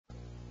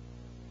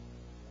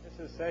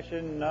is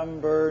session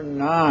number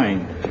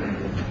 9,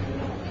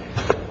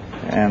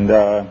 and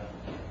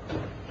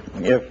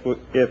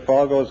if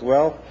all goes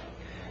well,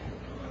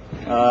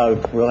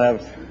 we'll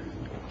have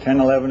 10,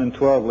 11, and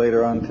 12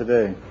 later on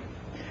today.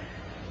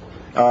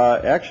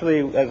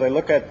 Actually, as I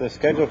look at the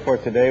schedule for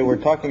today, we're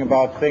talking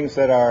about things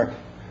that are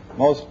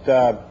most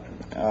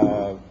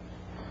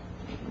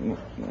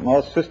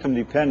system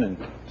dependent.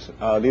 These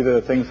are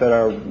the things that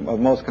are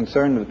of most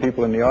concern to the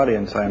people in the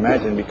audience, I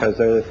imagine, because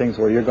they're the things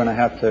where you're going to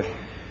have to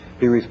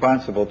be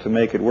responsible to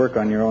make it work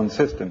on your own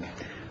system.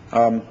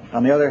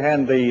 On the other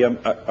hand,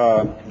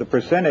 the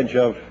percentage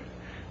of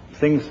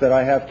things that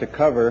I have to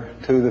cover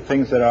to the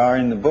things that are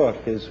in the book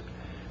is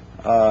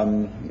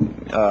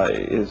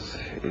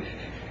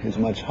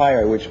much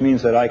higher, which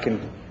means that I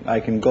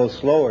can go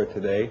slower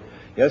today.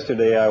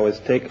 Yesterday I was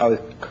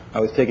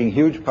taking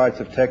huge parts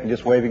of TeX and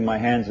just waving my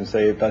hands and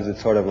say it does it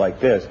sort of like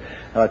this.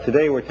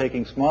 Today we're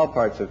taking small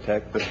parts of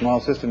TeX, the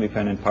small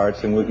system-dependent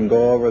parts, and we can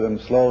go over them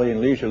slowly and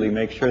leisurely,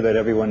 make sure that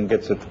everyone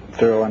gets a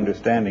thorough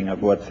understanding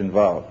of what's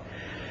involved.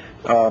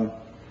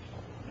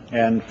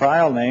 And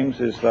file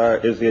names is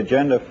the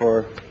agenda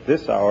for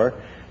this hour.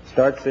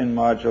 Starts in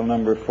module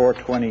number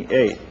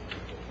 428.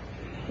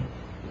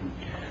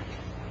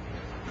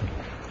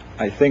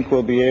 I think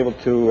we'll be able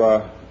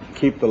to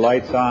keep the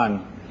lights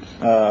on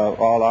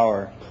all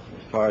hour,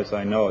 as far as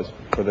I know, as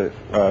for the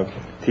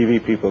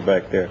TV people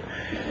back there.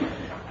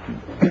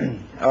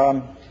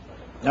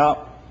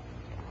 Now,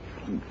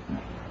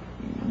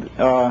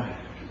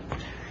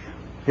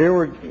 here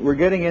we're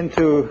getting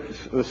into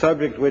the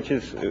subject which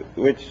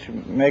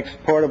makes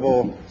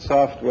portable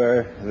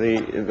software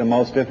the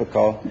most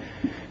difficult,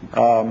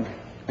 because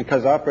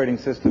different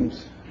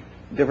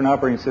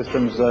operating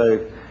systems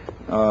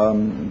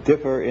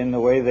differ in the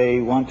way they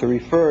want to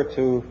refer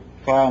to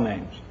file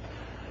names.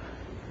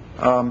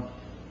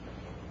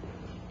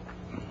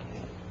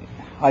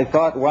 I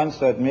thought once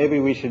that maybe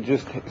we should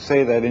just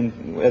say that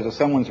as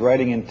someone's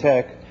writing in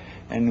TeX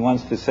and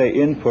wants to say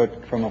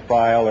input from a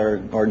file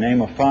or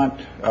name a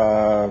font,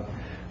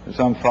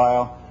 some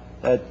file,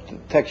 that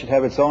TeX should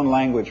have its own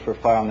language for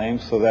file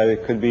names so that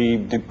it could be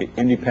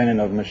independent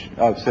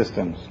of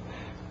systems.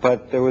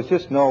 But there was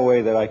just no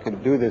way that I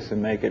could do this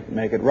and make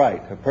it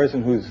right. A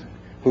person who's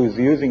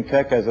using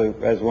TeX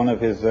as one of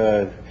his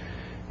or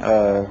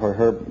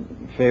her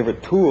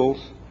favorite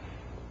tools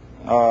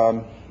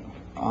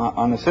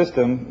on the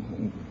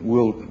system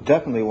will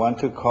definitely want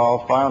to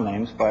call file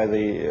names by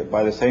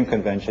the same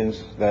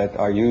conventions that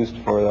are used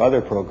for the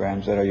other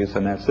programs that are used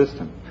on that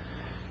system.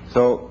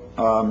 So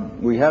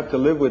we have to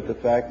live with the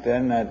fact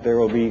then that there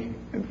will be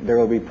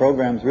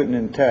programs written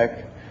in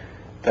TeX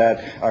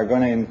that are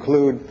going to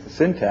include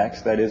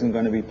syntax that isn't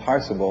going to be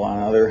parsable on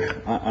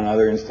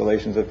other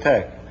installations of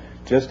TeX,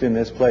 just in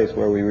this place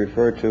where we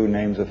refer to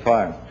names of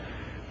files.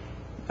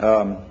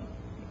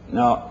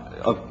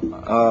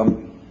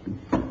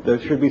 There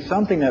should be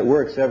something that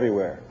works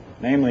everywhere.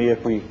 Namely,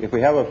 if we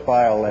have a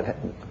file that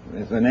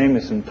the name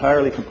is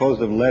entirely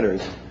composed of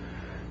letters,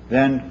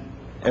 then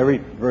every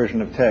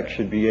version of TeX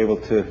should be able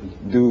to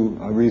do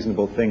a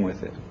reasonable thing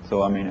with it.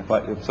 So I mean,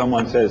 if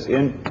someone says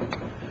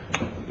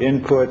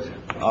input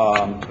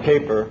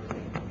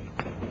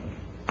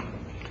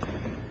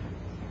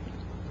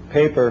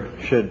paper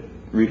should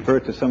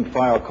refer to some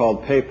file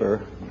called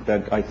paper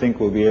that I think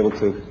we'll be able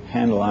to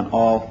handle on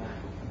all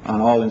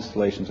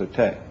installations of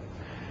TeX.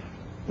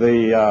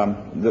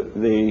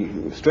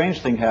 The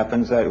strange thing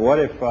happens that what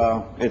if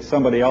it's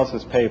somebody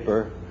else's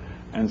paper,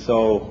 and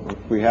so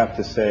we have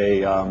to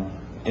say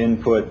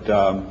input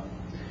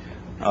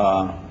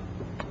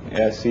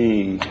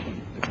SE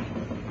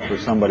for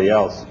somebody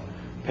else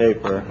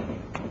paper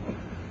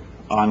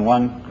on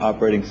one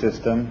operating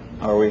system,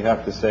 or we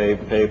have to say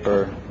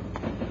paper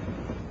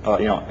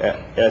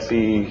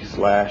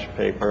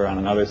SE/paper on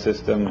another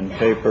system, and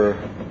paper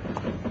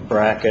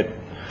bracket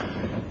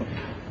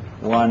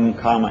 1,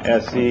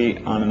 SE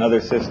on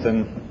another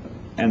system,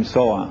 and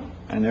so on.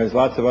 And there's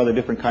lots of other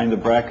different kinds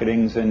of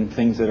bracketings and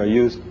things that are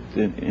used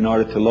in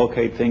order to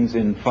locate things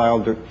in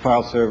file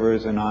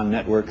servers and on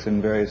networks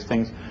and various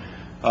things.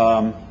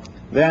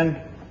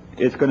 Then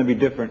it's going to be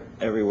different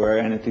everywhere,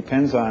 and it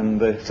depends on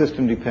the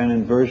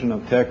system-dependent version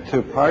of TeX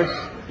to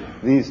parse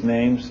these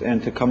names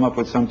and to come up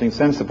with something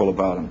sensible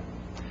about them.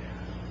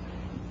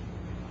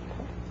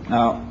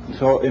 Now,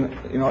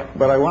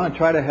 but I want to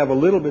try to have a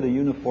little bit of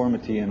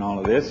uniformity in all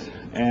of this,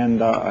 and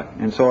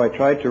so I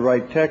tried to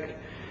write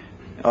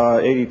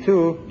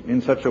TeX82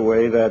 in such a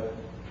way that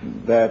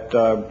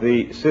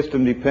the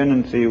system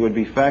dependency would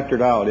be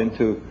factored out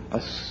into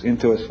a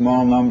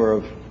small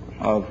number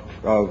of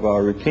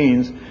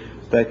routines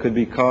that could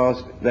be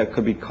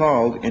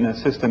called in a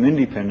system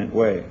independent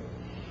way.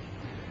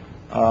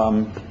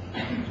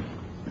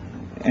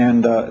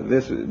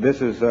 This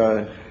is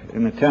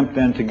an attempt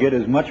then to get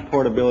as much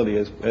portability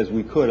as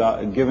we could,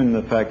 given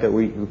the fact that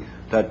we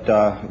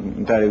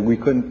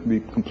couldn't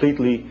be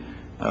completely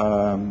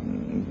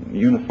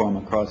uniform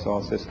across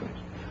all systems.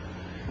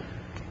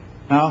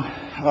 Now,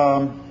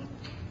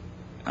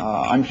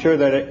 I'm sure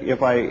that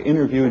if I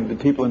interviewed the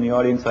people in the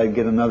audience, I'd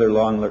get another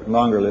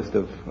longer list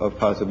of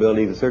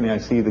possibilities. And certainly, I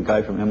see the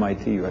guy from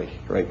MIT right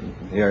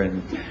here,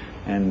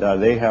 and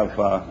they have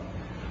a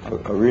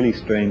really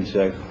strange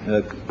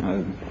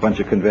bunch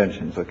of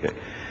conventions. Okay,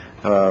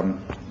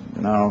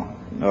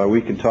 now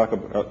we can talk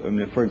about,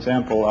 for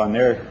example, on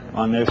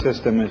their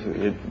system,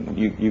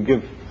 you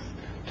give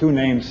two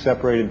names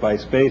separated by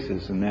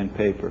spaces and then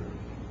paper.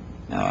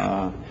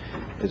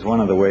 Is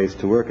one of the ways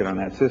to work it on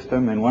that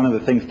system. And one of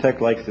the things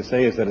TeX likes to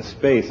say is that a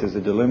space is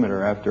a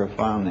delimiter after a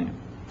file name.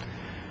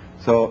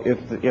 So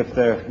if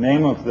the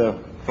name of the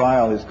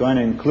file is going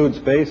to include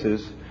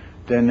spaces,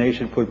 then they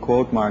should put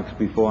quote marks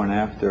before and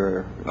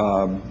after,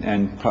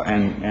 and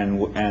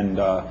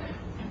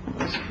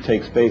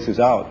take spaces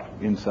out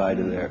inside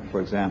of there,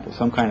 for example.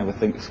 Some kind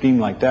of a scheme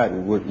like that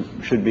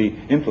should be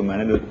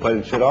implemented, but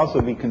it should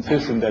also be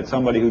consistent that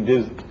somebody who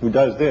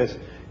does this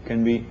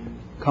can be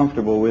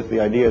comfortable with the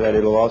idea that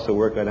it'll also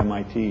work at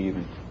MIT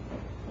even,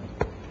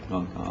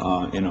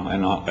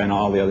 and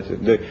all the other.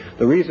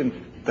 The reason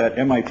that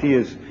MIT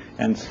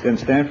and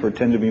Stanford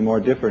tend to be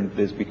more different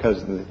is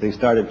because they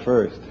started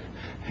first,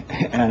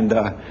 and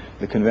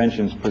the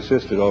conventions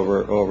persisted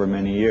over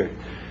many years.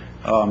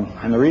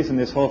 And the reason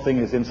this whole thing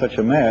is in such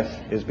a mess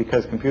is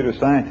because computer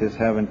scientists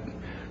haven't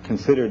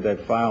considered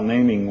that file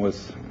naming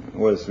was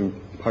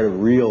part of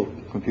real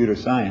computer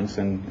science,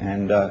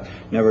 and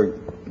never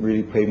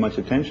really paid much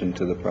attention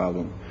to the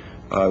problem.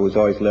 It was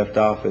always left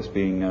off as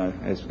being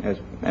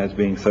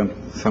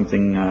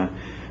something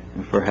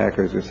for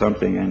hackers or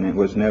something, and it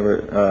was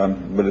never,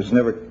 but it's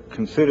never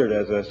considered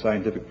as a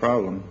scientific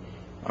problem.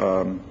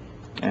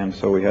 And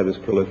so we have this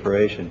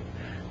proliferation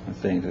of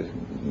things.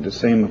 The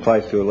same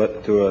applies to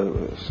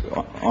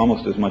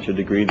almost as much a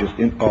degree, just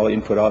all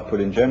input-output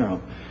in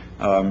general.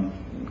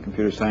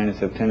 Computer scientists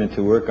have tended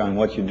to work on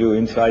what you do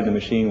inside the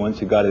machine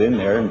once you got it in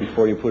there and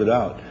before you put it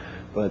out.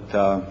 But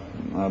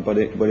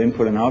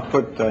input and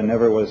output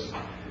never was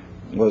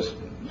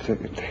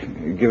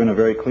given a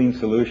very clean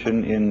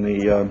solution in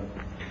the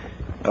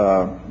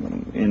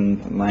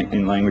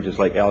in languages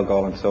like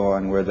ALGOL and so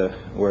on, where the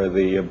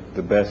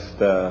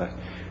best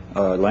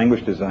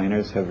language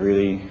designers have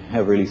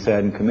really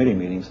sat in committee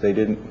meetings. They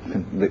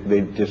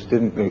just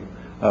didn't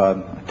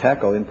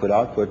tackle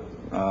input-output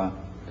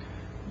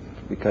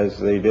because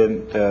they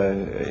didn't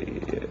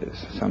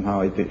somehow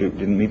it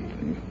didn't meet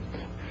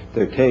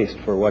their taste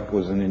for what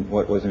was an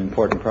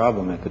important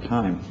problem at the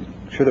time.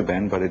 It should have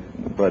been, but it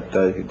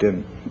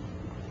didn't.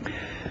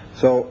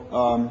 So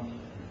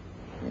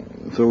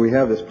we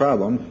have this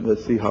problem.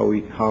 Let's see how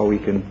we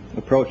can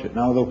approach it.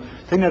 Now the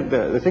thing that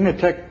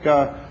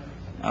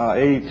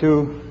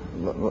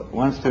TeX82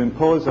 wants to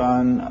impose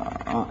on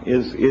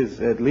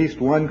is at least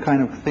one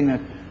kind of thing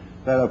that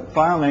a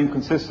file name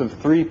consists of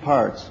three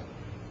parts.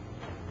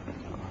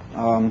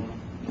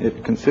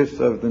 It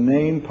consists of the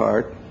name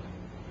part,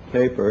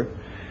 paper,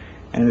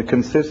 and it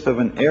consists of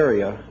an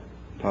area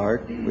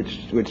part,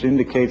 which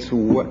indicates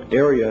what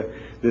area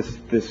this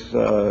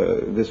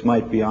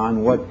might be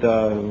on, what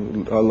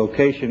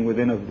location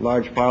within a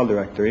large file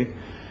directory,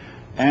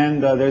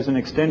 and there's an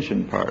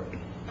extension part.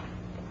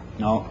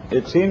 Now,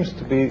 it seems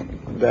to be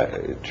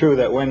true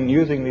that when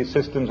using these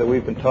systems that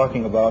we've been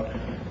talking about,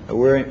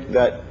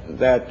 that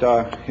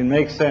it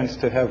makes sense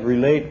to have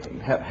related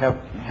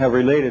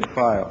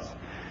files.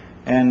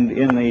 And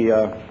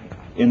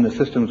in the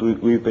systems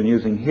we've been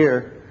using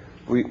here,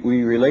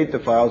 we relate the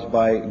files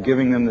by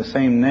giving them the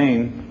same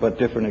name but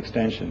different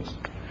extensions.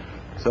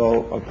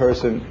 So a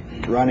person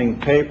running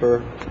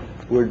paper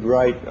would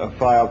write a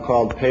file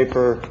called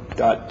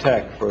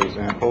paper.tex, for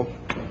example,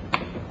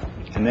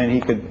 and then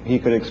he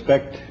could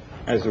expect,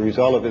 as a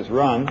result of his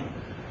run,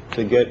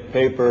 to get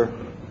paper.dvi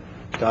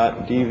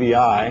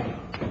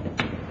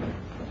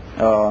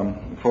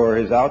for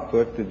his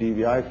output, the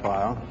DVI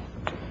file,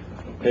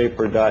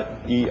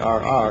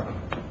 paper.err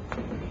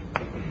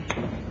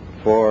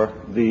for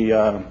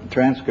the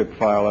transcript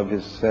file of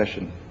his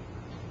session,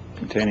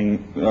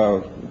 containing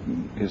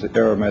his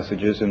error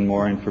messages and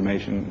more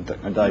information,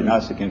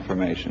 diagnostic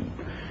information.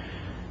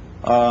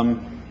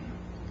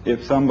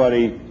 If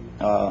somebody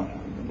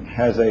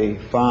has a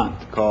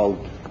font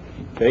called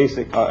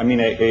basic,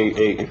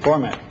 a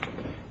format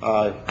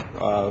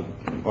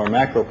or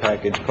macro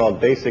package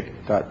called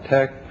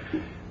basic.tex,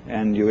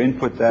 and you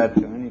input that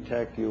to any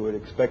text, you would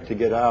expect to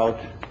get out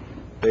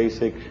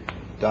basic.fmt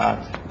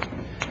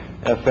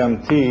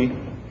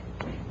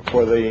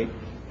for the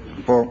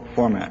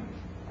format.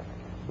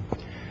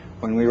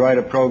 When we write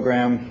a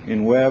program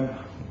in web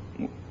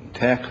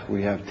text,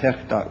 we have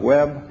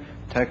text.web,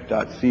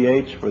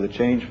 text.ch for the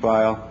change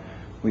file.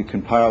 We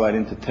compile that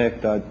into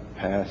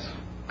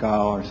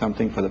text.pascal or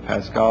something for the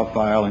Pascal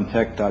file, and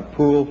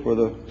text.pool for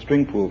the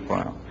string pool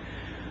file.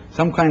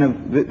 Some kind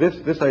of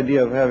this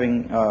idea of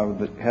having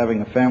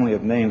a family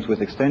of names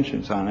with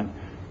extensions on it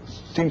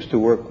seems to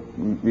work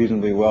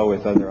reasonably well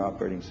with other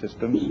operating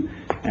systems,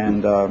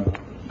 and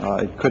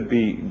it could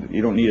be,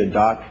 you don't need a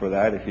dot for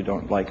that if you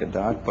don't like a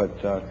dot,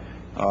 but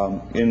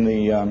In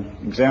the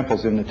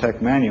examples in the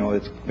TeX manual,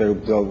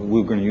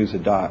 we're going to use a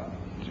dot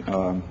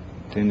to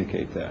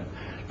indicate that.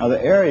 Now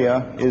the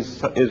area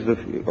is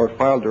the, or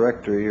file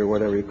directory, or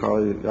whatever you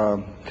call it,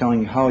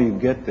 telling you how you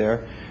get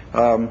there.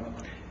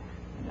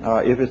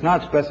 If it's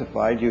not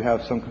specified, you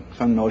have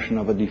some notion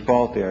of a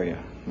default area.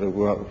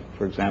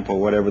 For example,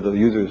 whatever the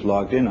user is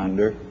logged in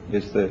under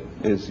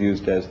is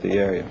used as the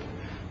area.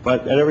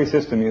 But at every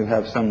system, you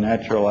have some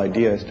natural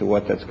idea as to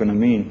what that's going to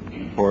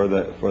mean for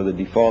the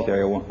default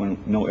area when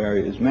no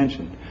area is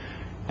mentioned.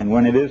 And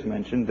when it is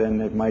mentioned,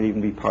 then it might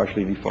even be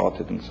partially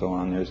defaulted and so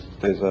on.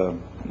 There's a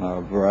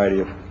variety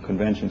of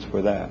conventions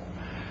for that.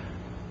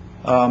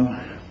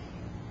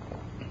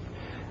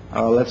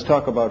 Let's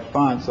talk about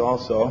fonts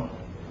also.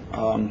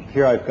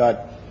 Here I've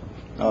got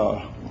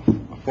a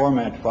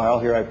format file.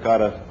 Here I've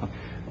got a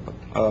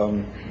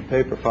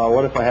paper file.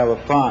 What if I have a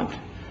font?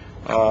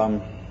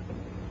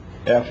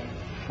 F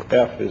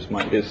is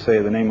say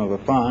the name of a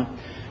font.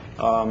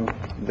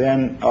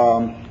 Then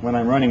when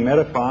I'm running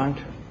metafont,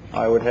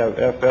 I would have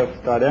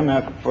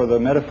ff.mf for the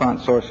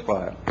metafont source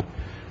file.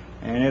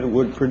 And it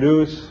would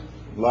produce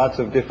lots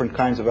of different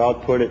kinds of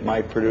output. It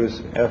might produce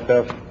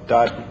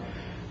ff.dvi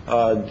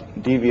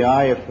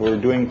if we're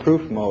doing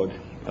proof mode.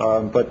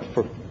 And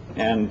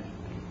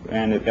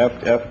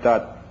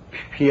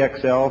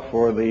ff.pxl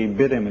for the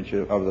bit image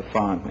of the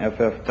font.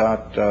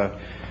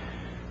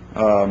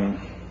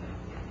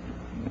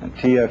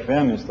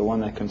 ff.tfm is the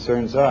one that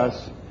concerns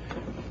us.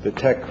 The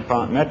TeX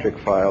font metric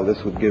file,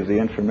 this would give the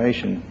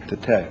information to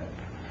TeX.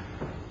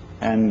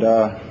 And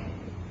a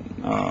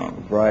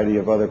variety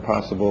of other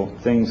possible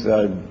things.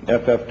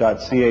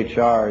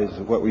 ff.chr is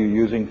what we're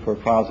using for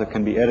files that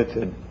can be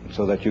edited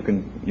so that you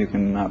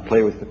can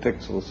play with the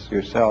pixels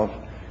yourself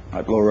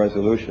at low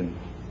resolution.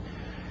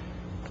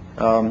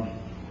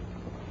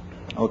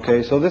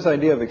 Okay, so this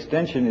idea of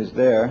extension is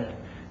there.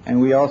 And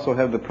we also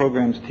have the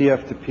programs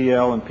TF to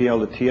PL and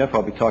PL to TF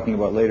I'll be talking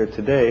about later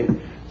today.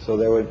 So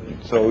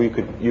you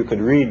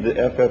could read the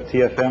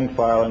FFTFM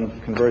file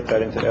and convert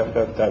that into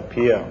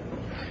FF.PL.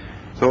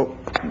 So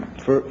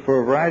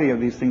for a variety of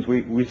these things,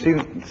 we seem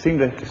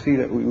to see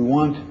that we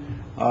want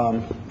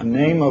a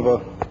name of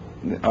a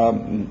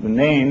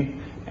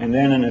name and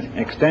then an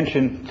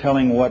extension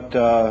telling what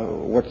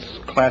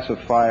class of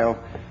file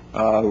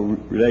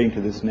relating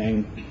to this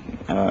name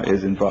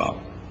is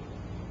involved.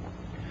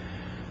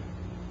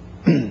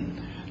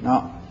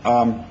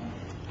 Now,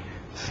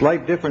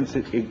 slight difference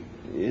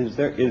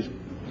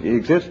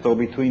exists though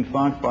between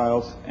font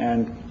files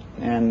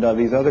and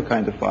these other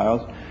kinds of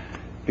files,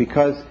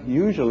 because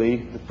usually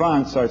the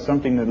fonts are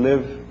something that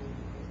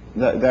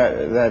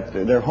that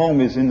their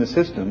home is in the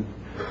system,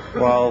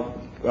 while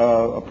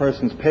a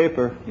person's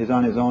paper is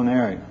on his own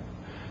area.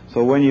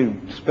 So when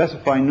you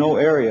specify no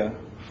area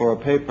for a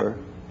paper,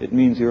 it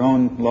means your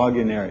own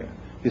login area.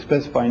 If you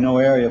specify no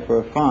area for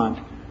a font,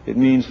 it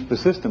means the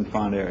system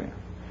font area.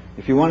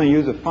 If you want to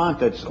use a font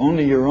that's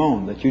only your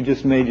own, that you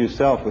just made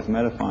yourself with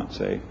Metafont,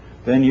 say,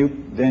 then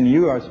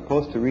you are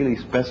supposed to really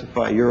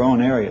specify your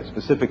own area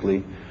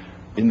specifically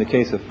in the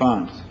case of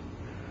fonts.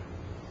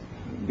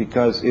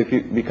 Because if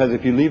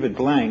you leave it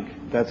blank,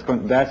 that's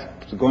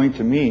going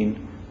to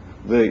mean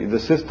the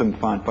system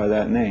font by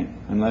that name,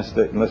 unless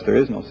there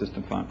is no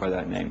system font by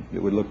that name.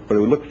 It would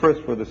look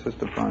first for the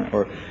system font.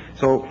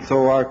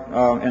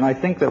 And I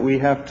think that we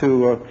have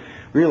to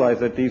realize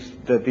that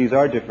these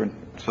are different.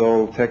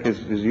 So TeX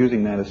is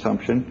using that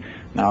assumption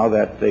now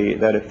that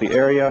if the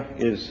area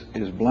is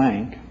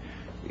blank,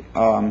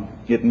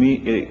 it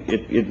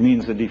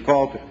means the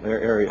default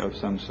area of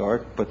some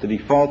sort, but the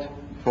default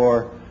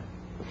for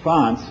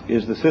fonts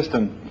is the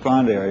system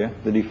font area.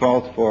 The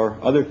default for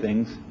other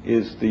things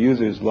is the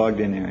user's logged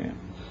in area.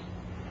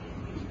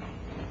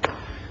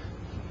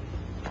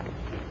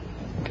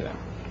 Okay.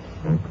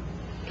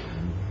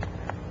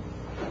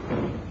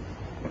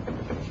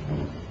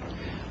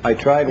 I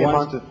tried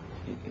once to...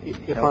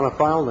 If on a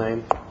file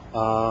name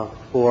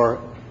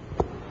for...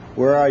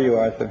 Where are you,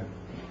 Arthur?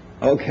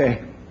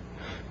 Okay.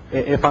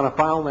 If on a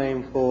file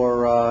name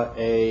for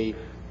a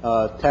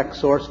TeX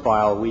source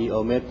file, we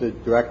omit the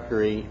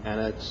directory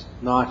and it's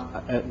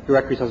not a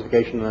directory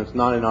specification and it's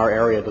not in our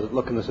area, does it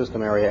look in the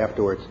system area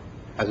afterwards,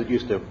 as it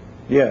used to?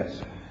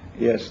 Yes.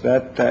 Yes,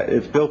 that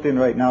it's built in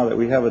right now that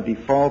we have a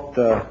default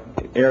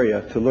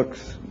area to look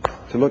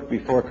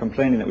before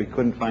complaining that we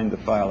couldn't find the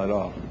file at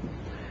all.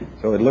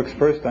 So it looks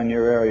first on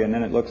your area, and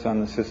then it looks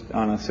on a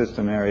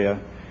system area.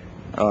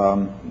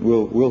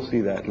 We'll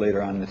see that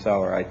later on this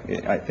hour. I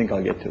think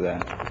I'll get to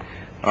that.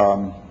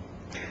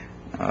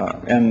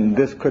 And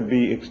this could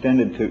be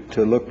extended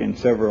to look in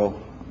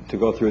to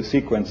go through a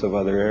sequence of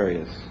other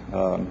areas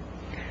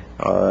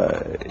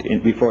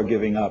before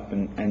giving up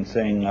and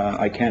saying,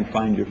 I can't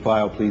find your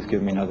file, please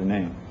give me another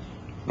name.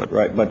 But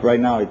right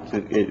now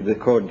the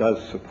code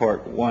does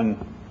support one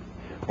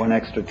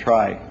extra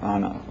try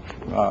on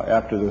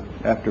after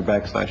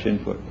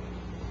 /input.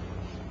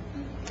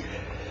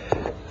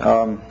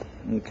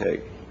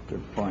 Okay,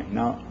 good point.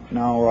 Now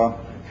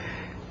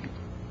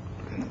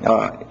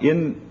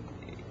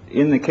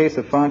in the case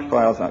of font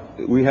files,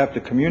 we have to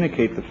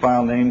communicate the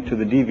file name to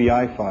the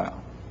DVI file.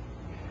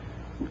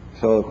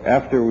 So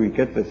after we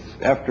get this,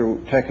 after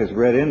TeX has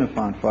read in the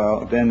font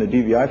file, then the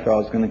DVI file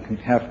is going to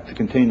have to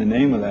contain the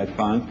name of that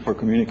font for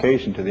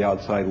communication to the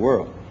outside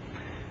world.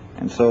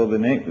 And so the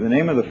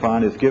name of the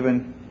font is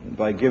given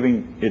by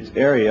giving its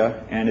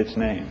area and its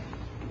name.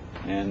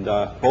 And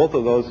both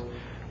of those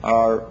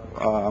are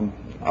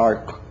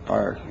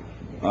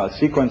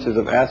sequences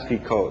of ASCII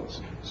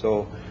codes.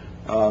 So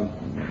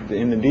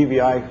in the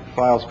DVI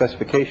file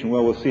specification,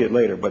 well, we'll see it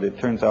later, but it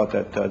turns out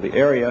that the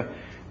area,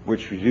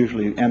 which is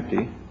usually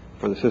empty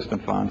for the system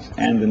fonts,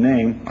 and the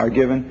name are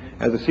given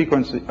as a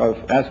sequence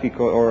of ASCII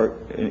code, or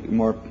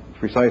more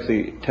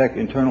precisely, TeX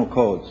internal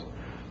codes,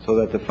 so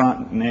that the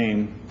font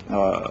name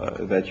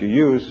that you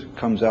use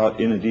comes out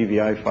in a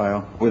DVI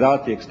file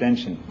without the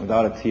extension,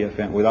 without a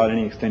TFN, without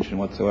any extension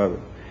whatsoever.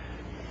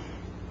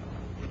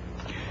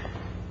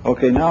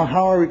 Okay, now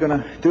how are we going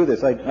to do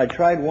this? I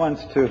tried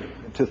once to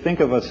think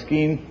of a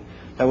scheme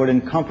that would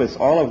encompass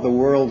all of the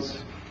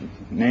world's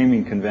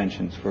naming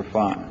conventions for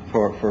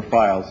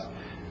files,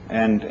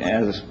 and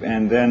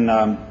then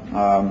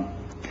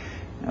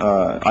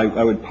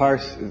I would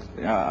parse.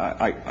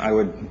 I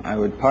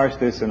would parse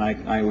this, and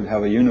I would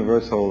have a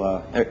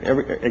universal,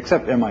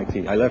 except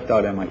MIT. I left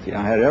out MIT.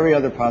 I had every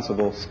other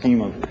possible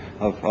scheme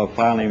of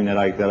file naming that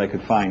I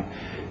could find,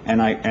 and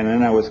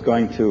then I was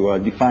going to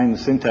define the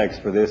syntax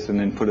for this, and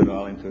then put it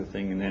all into a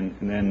thing, and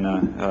then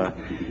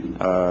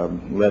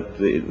let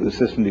the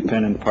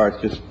system-dependent parts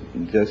just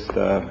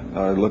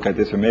look at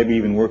this, or maybe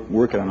even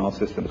work it on all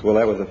systems. Well,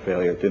 that was a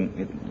failure.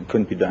 It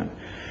couldn't be done.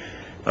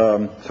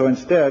 So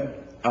instead,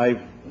 I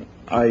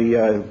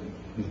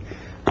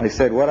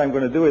said what I'm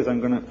going to do is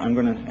I'm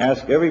going to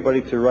ask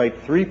everybody to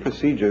write 3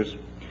 procedures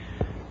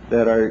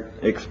that are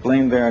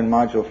explained there in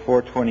module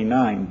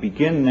 429: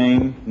 begin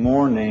name,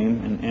 more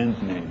name, and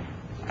end name.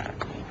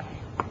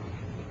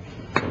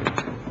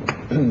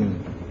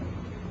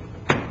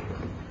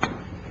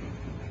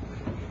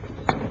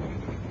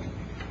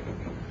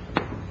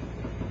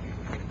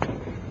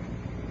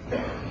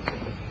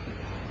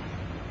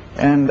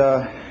 And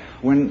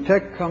when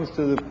TeX comes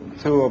to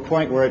a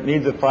point where it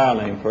needs a file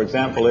name, for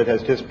example, it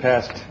has just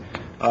passed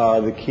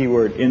the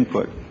keyword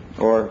input,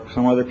 or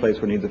some other place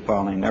where it needs a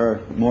file name. There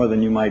are more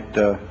than you might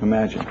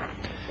imagine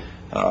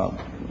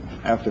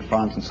after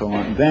fonts and so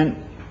on.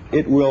 Then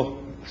it will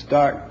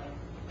start,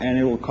 and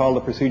it will call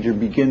the procedure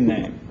begin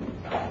name.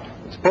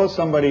 Suppose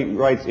somebody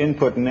writes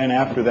input, and then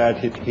after that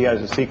he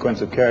has a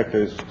sequence of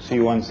characters,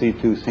 C1,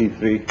 C2,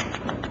 C3,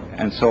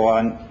 and so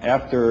on.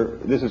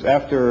 This is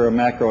after a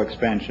macro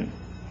expansion.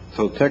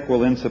 So TeX will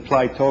then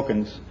supply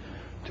tokens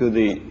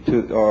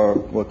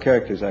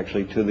characters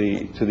actually to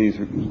these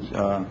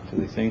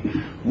things.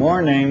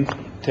 More name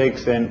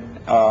takes then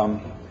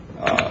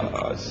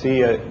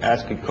C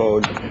ASCII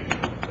code,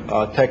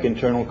 TeX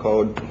internal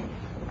code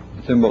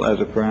symbol as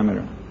a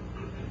parameter.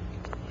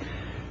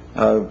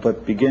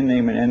 But begin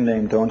name and end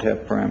name don't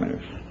have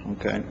parameters.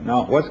 Okay.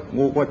 Now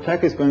what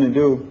TeX is going to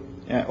do?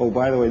 Oh,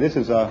 by the way, this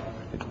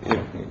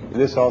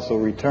also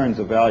returns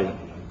a value.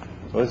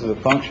 So this is a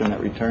function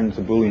that returns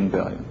a Boolean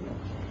value.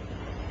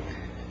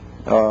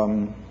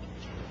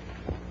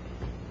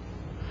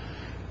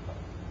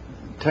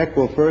 TeX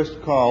will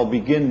first call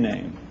begin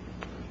name,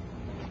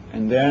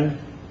 and then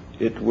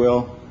it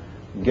will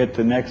get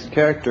the next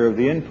character of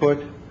the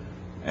input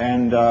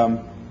and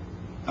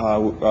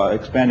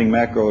expanding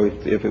macro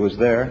if it was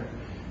there,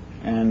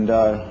 and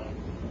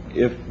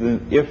if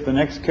the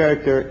next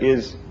character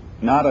is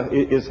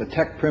a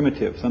TeX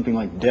primitive, something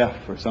like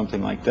def or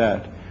something like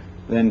that,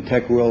 then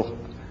TeX will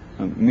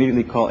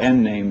immediately call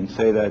end name and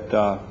say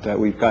that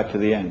we've got to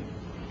the end.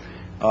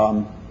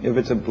 If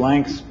it's a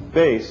blank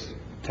space,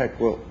 TeX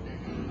will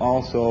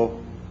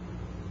also,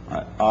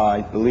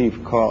 I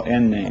believe, call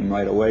end name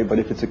right away. But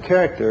if it's a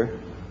character,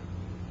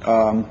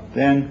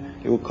 then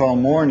it will call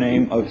more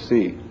name of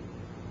C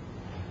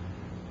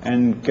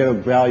and get a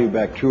value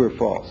back, true or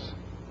false.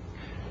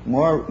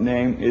 More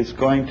name is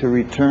going to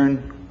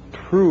return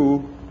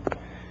true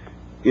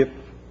if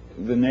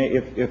the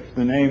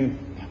name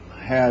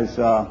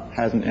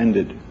hasn't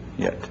ended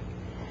yet.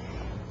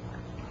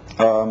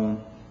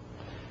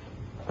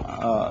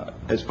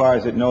 As far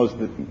as it knows,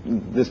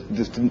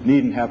 this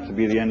needn't have to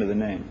be the end of the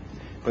name.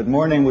 But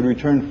more name would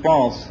return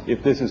false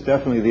if this is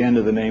definitely the end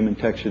of the name, and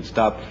TeX should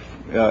stop.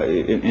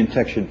 And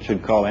TeX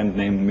should call end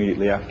name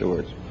immediately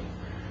afterwards.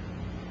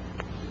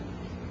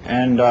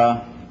 And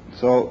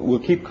so we'll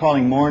keep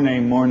calling more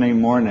name, more name,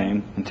 more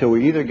name until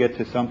we either get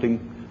to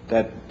something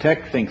that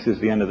TeX thinks is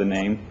the end of the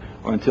name,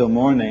 or until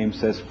more name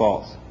says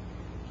false.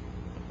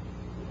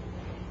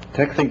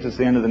 TeX thinks it's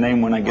the end of the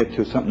name when I get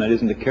to something that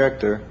isn't a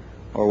character,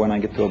 or when I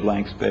get to a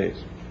blank space.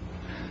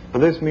 So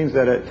this means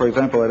that, for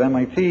example, at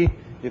MIT,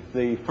 if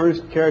the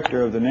first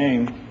character of the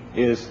name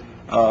is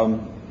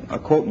a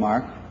quote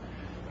mark,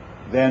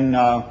 then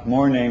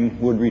more name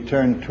would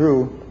return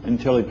true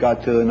until it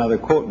got to another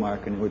quote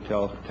mark, and it would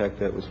tell TeX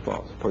that it was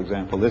false. For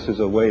example, this is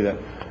a way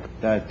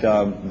that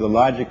the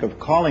logic of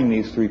calling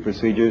these three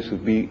procedures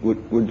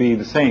would be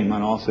the same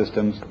on all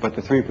systems, but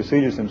the three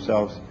procedures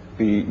themselves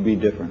be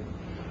different.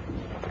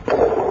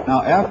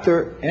 Now,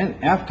 after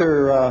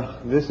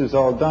this is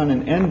all done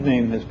and end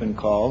name has been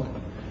called,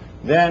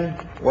 then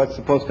what's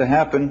supposed to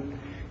happen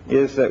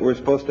is that we're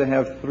supposed to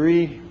have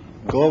three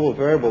global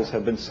variables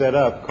have been set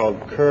up called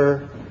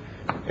cur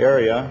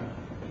area,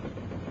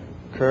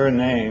 cur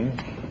name,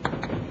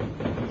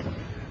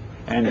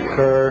 and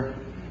cur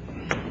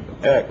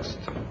ext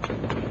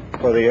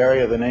for the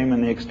area, the name,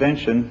 and the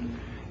extension.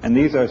 And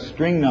these are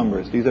string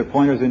numbers. These are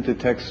pointers into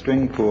TeX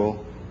string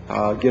pool,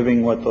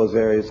 giving what those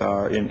areas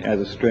are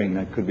as a string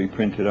that could be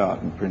printed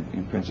out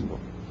in principle.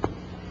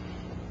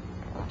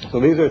 So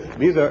these are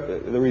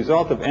the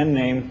result of end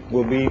name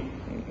will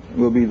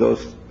be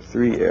those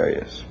three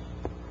areas,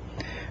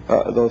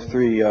 those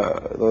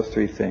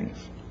three things.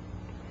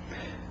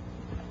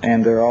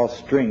 And they're all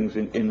strings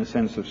in the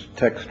sense of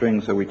TeX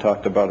strings that we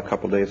talked about a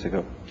couple days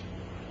ago.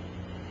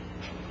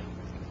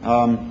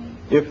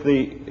 If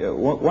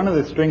one of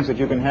the strings that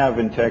you can have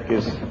in TeX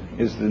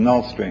is the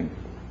null string.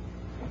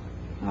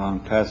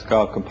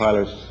 Pascal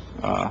compilers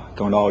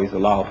don't always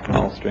allow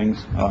null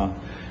strings,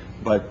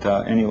 but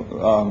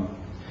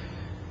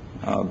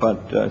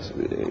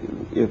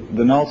if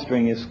the null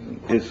string is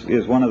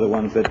one of the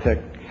ones that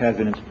TeX has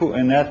in its pool,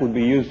 and that would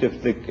be used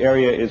if the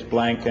area is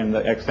blank and the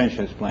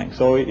extension is blank.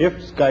 So if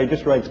this guy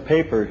just writes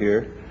paper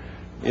here,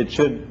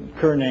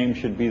 cur name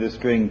should be the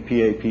string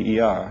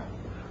paper,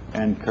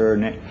 and cur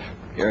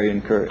area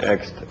and cur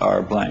ext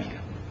are blank.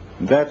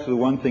 That's the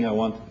one thing I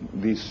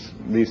want these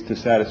to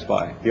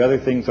satisfy. The other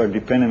things are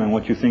dependent on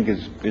what you think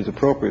is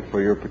appropriate for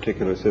your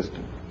particular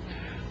system.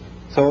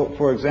 So,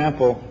 for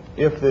example,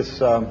 if this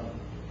I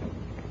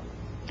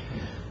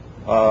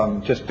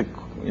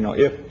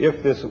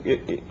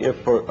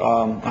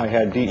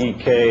had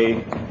DEK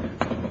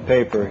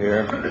paper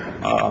here,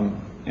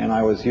 and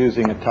I was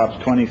using a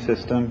TOPS 20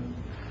 system,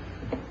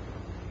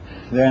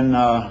 then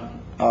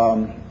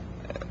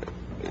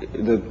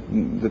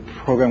the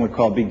program would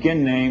call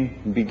begin name.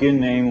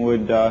 Begin name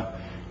would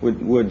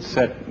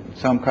set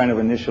some kind of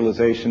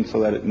initialization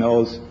so that it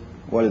knows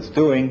what it's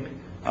doing.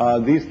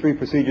 These three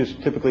procedures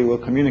typically will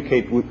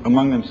communicate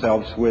among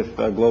themselves with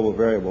global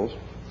variables.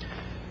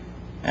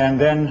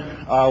 And then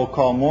I'll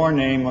call more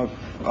name of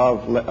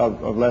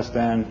less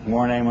than,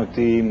 more name of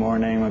D, more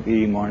name of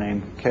E, more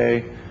name of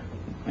K,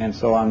 and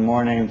so on,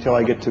 more name until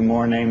I get to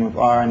more name of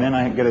R, and then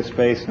I get a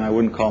space, and I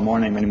wouldn't call more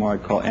name anymore,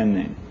 I'd call end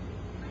name.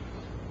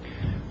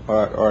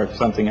 Or if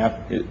something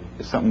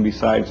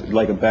besides,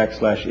 like a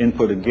backslash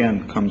input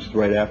again comes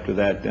right after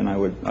that, then I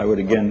would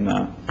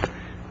again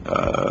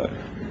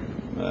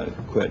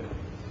quit.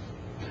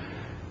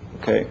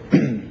 Okay.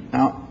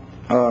 Now,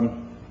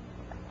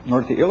 in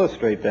order to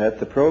illustrate that,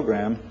 the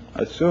program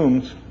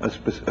assumes a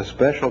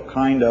special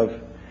kind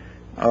of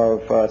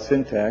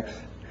syntax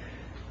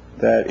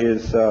that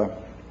is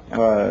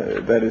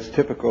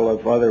typical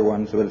of other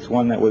ones, but it's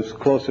one that was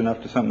close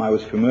enough to something I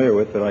was familiar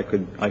with that I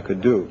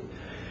could do.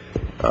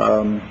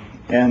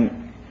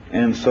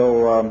 And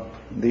so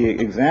the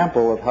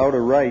example of how to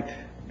write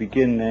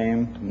begin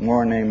name,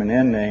 more name, and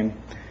end name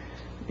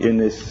in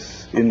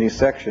these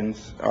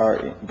sections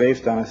are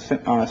based on a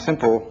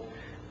simple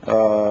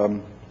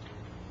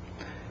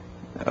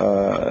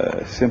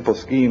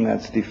scheme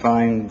that's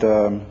defined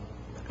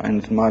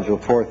in module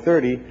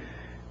 430.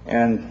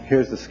 And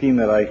here's the scheme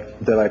that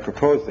I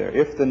propose there.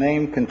 If the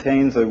name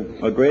contains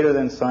a greater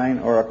than sign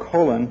or a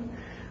colon,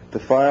 the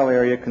file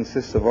area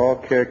consists of all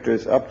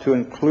characters up to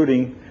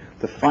including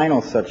the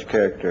final such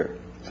character.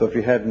 So if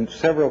you had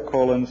several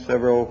colons,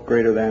 several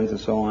greater thans, and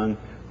so on,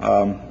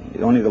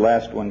 only the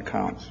last one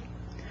counts.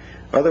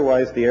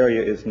 Otherwise, the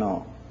area is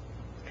null.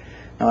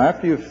 Now,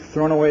 after you've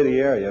thrown away the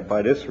area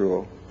by this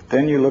rule,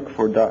 then you look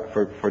for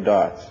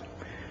dots.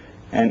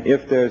 And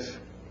if there's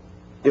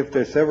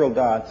several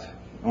dots,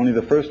 only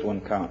the first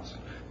one counts.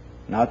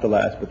 Not the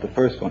last, but the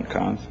first one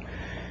counts.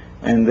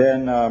 And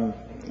then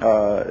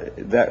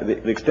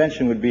the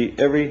extension would be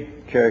every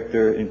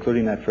character,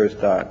 including that first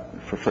dot,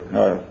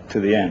 to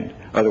the end.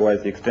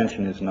 Otherwise, the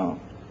extension is null.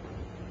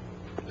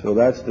 So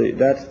that's the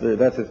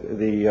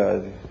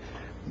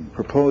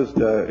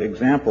proposed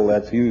example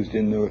that's used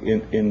in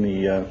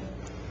the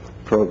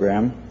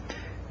program,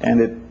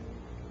 and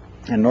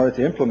in order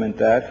to implement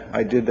that,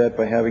 I did that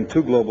by having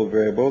two global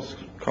variables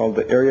called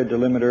the area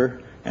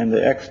delimiter and the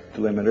ext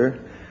delimiter,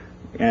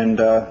 and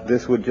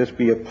this would just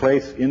be a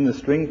place in the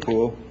string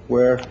pool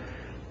where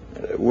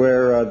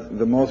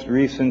the most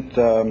recent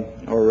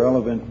or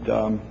relevant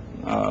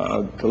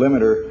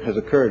delimiter has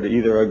occurred,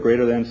 either a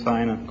greater than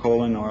sign, a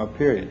colon, or a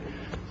period.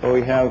 So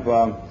we have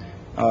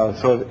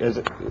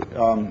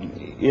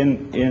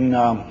in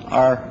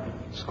our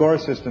score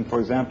system, for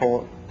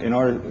example, in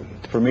order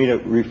for me to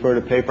refer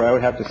to paper, I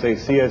would have to say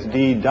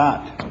CSD.DEK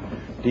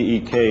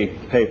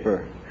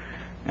paper,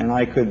 and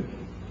I could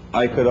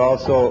I could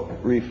also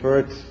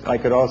refer to, I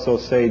could also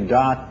say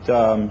dot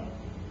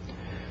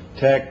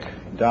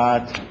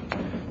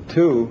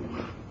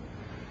TeX82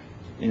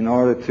 in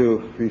order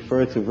to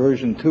refer to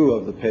version 2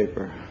 of the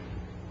paper.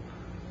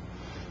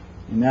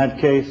 In that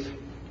case,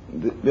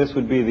 this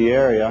would be the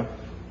area,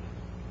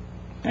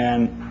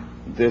 and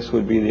this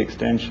would be the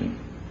extension,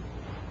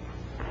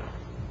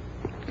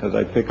 because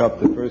I pick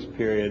up the first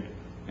period,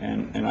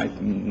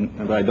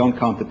 but I don't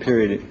count the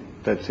period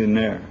that's in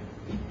there.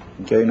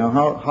 Okay, now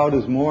how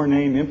does more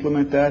name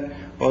implement that?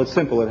 Well, it's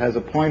simple. It has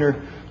a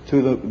pointer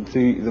to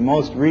the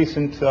most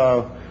recent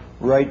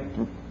right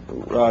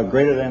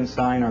greater than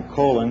sign or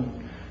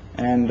colon,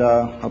 and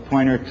a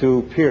pointer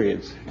to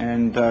periods.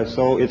 And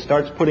so it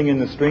starts putting in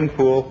the string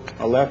pool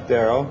a left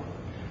arrow.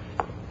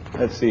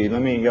 Let's see,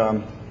 let me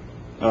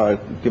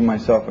give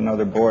myself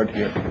another board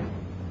here.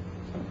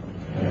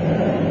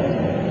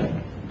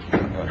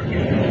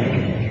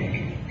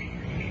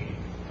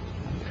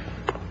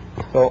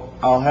 So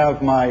I'll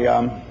have my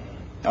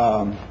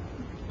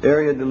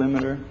area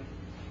delimiter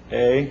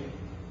A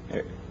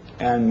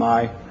and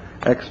my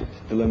X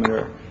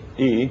delimiter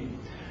E,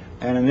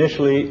 and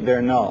initially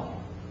they're null.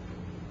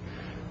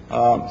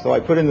 So I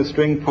put in the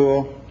string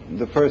pool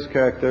the first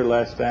character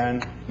less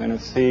than, then a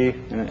C,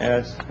 and an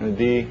S, and a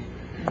D,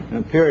 and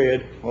a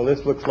period. Well,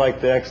 this looks like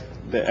the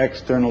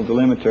external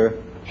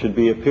delimiter should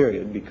be a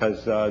period,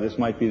 because this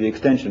might be the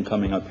extension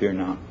coming up here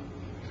now.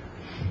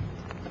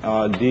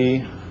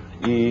 D,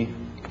 E,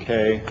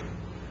 K,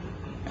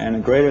 and a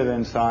greater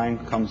than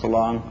sign comes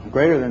along. A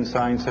greater than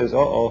sign says,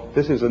 uh-oh,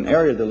 this is an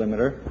area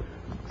delimiter,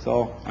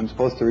 so I'm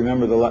supposed to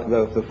remember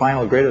the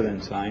final greater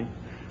than sign.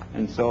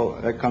 And so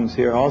that comes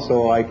here.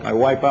 Also, I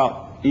wipe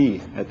out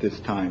E at this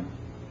time,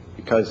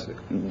 because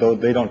though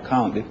they don't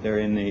count if they're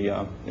in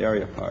the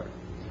area part.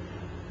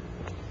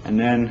 And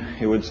then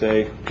it would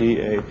say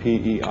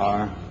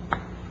P-A-P-E-R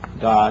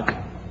dot,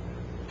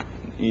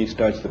 E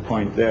starts to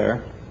point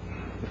there.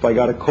 If I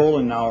got a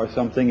colon now or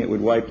something, it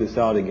would wipe this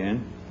out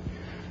again.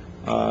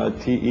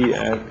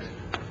 T-E-X,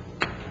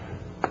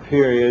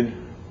 period.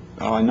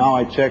 Now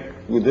I check,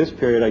 with this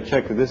period, I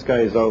check that this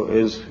guy is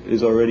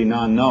already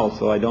non-null,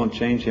 so I don't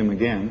change him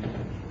again.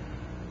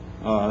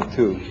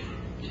 2.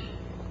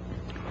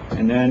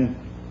 And then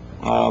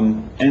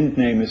end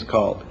name is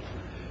called.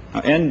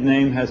 Now, end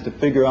name has to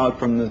figure out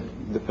from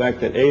the fact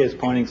that A is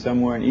pointing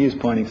somewhere and E is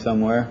pointing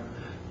somewhere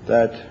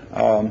that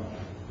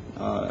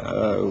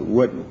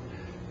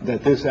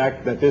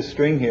this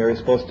string here is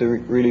supposed to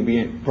really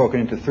be broken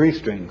into 3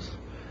 strings.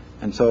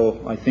 And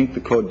so I think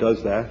the code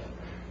does that.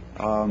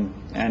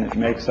 And it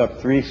makes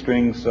up 3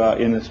 strings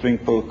in the string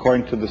pool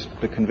according to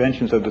the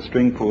conventions of the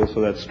string pool,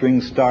 so that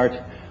string start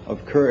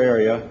of cur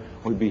area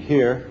would be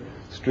here,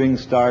 string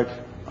start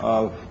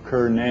of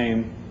cur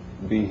name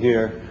would be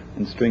here,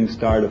 and string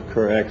start of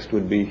cur X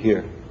would be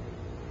here.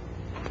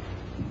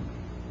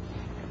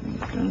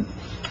 Okay.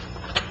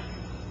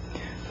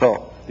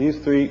 So these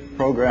 3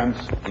 programs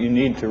you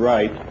need to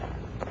write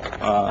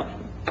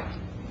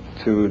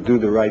to do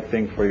the right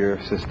thing for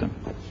your system.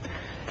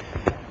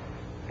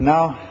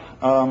 Now,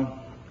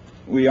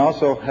 we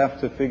also have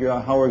to figure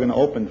out how we're going to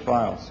open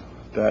files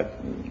that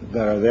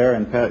are there,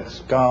 and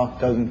Pascal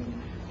doesn't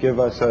give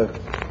us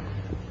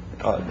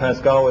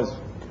Pascal was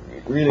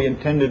really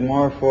intended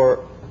more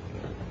for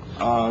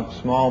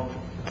small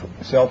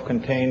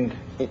self-contained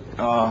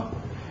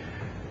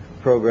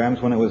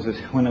programs when it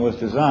was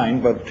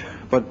designed, but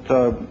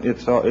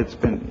it's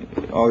been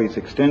always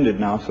extended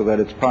now so that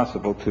it's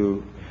possible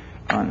to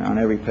on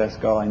every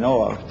Pascal I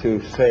know of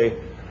to say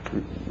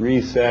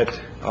reset,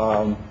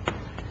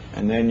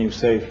 and then you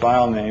say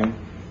file name,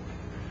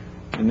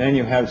 and then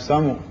you have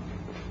some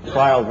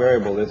file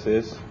variable, this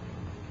is,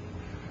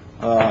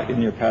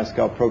 in your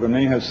Pascal program.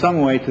 Then you have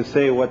some way to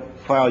say what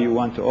file you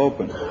want to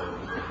open.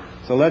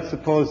 So let's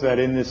suppose that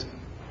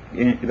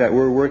that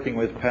we're working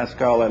with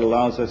Pascal that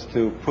allows us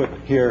to put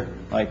here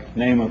like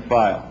name of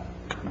file,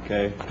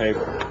 okay,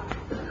 paper.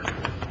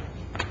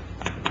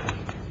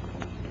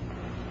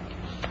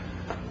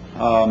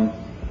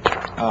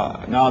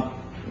 Now,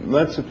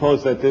 let's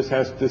suppose that this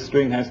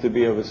string has to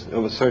be of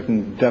a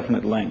certain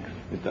definite length.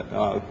 It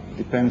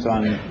depends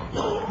on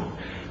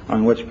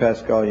which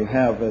Pascal you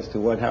have as to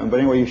what happened.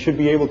 But anyway, you should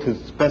be able to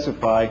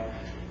specify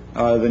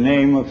the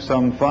name of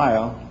some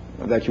file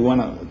that you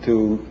want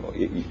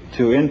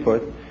to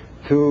input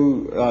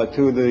to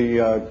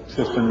the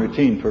system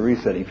routine for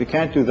resetting. If you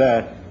can't do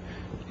that,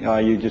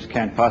 you just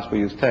can't possibly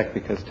use TeX,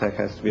 because TeX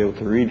has to be able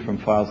to read from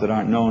files that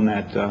aren't known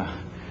at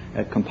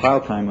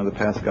compile time of the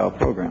Pascal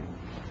program.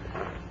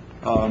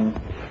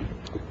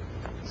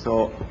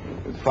 So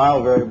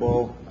file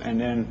variable, and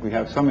then we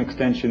have some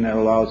extension that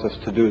allows us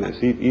to do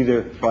this,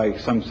 either by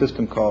some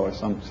system call or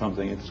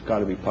something. It's got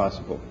to be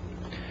possible,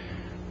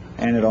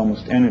 and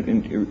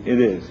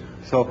it is.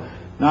 So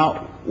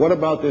now, what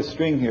about this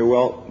string here?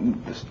 Well,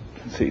 let's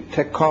see.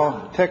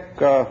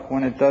 TeX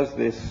when it does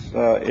this,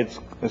 it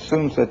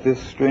assumes that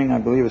this string, I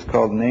believe, is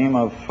called name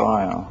of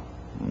file.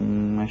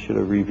 I should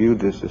have reviewed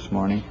this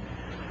morning,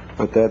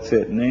 but that's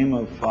it. Name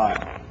of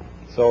file.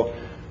 So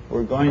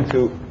we're going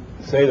to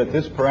say that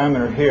this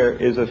parameter here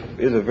is a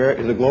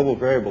global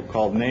variable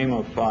called name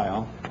of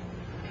file,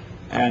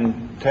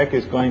 and TeX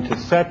is going to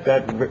set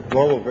that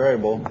global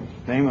variable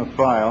name of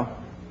file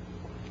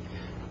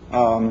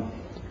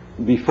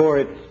before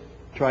it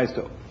tries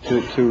to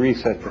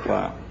reset the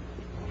file.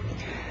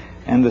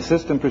 And the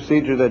system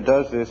procedure that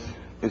does this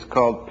is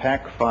called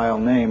pack file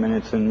name, and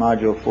it's in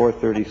module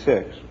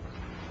 436.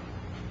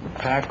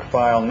 Pack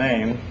file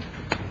name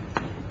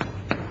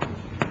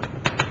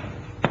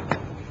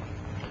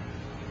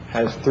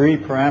has three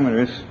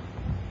parameters,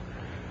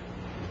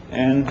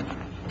 N,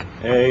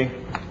 A,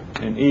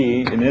 and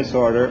E in this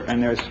order,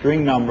 and there's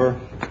string number,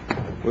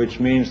 which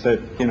means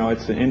that, you know,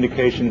 it's an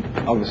indication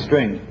of a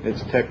string.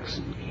 It's TeX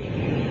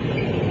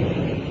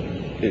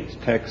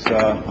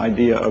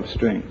idea of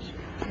strings.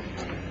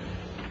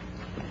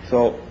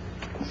 So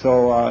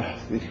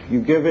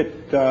you give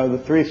it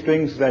the three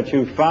strings that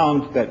you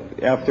found,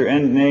 that after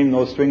end name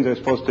those strings are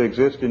supposed to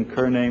exist in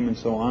cur name and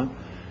so on.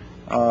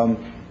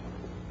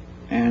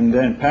 And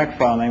then pack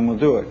file name will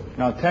do it.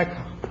 Now TeX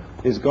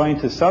is going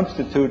to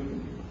substitute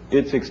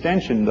its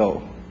extension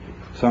though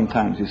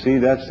sometimes. You see,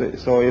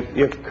 so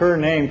if cur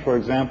name, for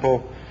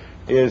example,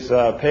 is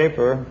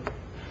paper,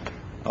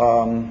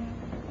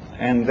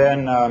 and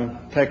then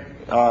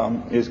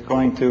TeX is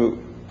going to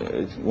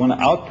want to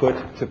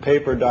output to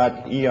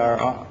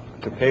paper.err,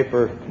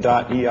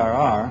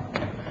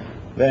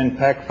 then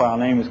pack file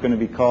name is going to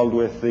be called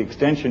with the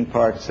extension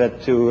part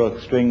set to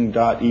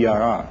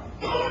string.err.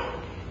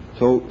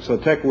 So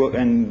TeX will,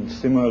 and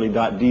similarly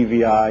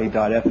 .dvi,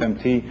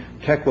 .fmt,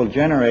 TeX will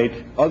generate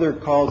other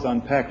calls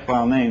on pack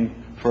file name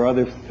for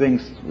other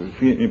things.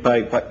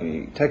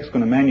 TeX is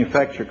going to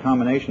manufacture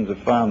combinations of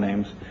file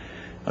names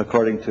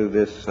according to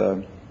this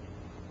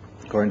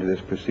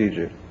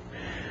procedure.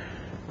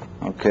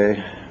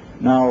 Okay.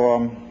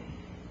 Now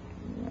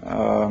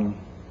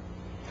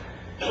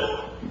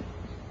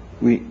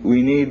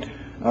we need.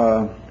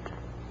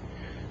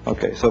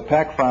 Okay, so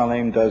pack file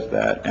name does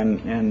that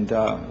and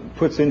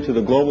puts into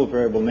the global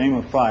variable name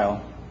of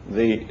file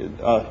the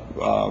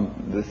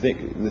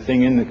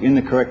thing in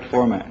the correct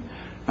format.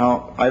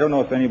 Now, I don't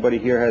know if anybody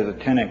here has a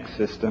TenX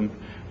system,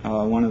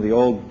 one of the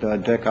old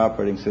DEC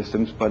operating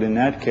systems, but in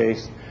that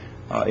case,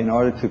 in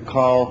order to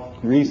call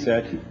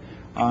reset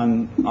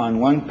on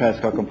one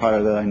Pascal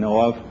compiler that I know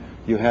of,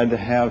 you had to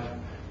have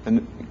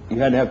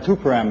two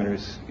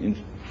parameters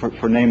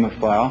for name of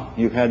file.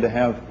 You had to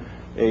have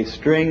a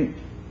string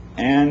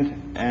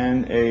and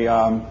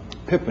a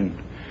pippin,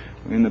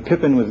 and the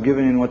pippin was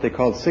given in what they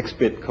called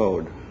 6-bit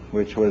code,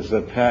 which was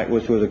a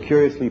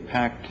curiously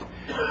packed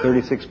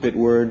 36-bit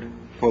word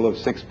full of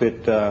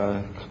 6-bit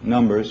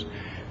numbers,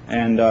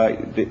 and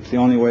it's the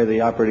only way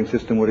the operating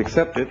system would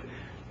accept it.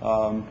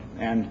 So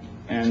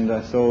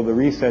the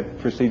reset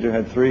procedure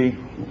had three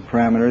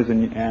parameters,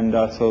 and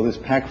so this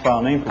pack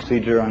file name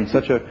procedure on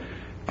such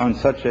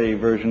a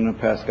version of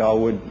Pascal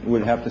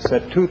would have to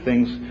set two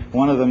things.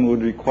 One of them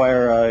would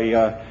require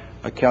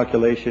a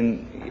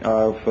calculation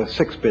of a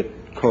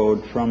 6-bit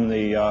code from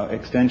the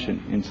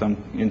extension in some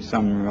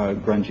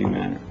grungy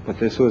manner. But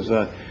this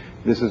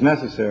is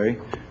necessary,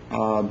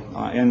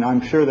 and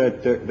I'm sure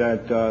that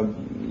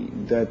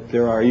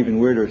there are even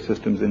weirder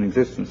systems in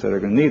existence that are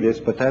going to need this.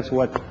 But that's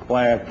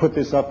why I put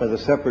this up as a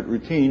separate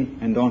routine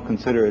and don't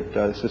consider it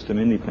system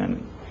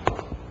independent.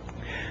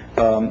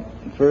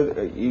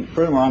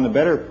 Furthermore, on the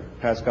better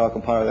Pascal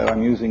compiler that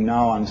I'm using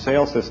now on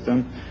Sail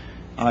system,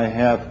 I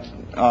have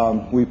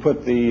we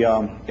put the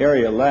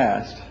area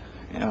last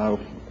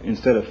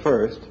instead of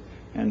first,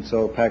 and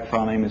so pack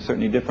file name is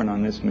certainly different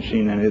on this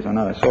machine than it is on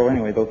others. So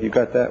anyway, you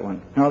got that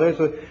one. Now there's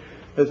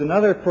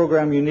another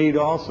program you need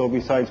also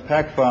besides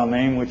pack file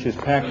name, which is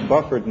pack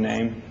buffered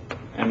name,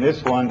 and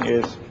this one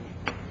is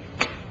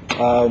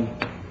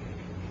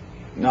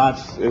not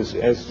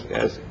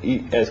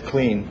as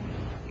clean.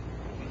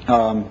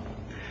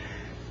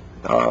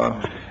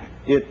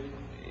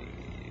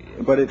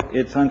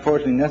 It's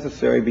unfortunately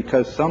necessary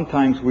because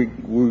sometimes we're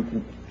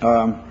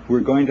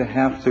going to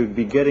have to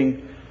be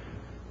getting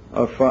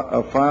a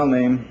file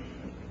name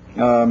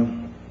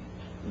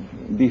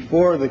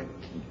before the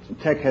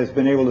TeX has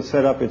been able to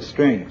set up its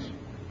strings.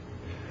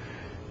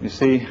 You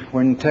see,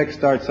 when TeX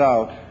starts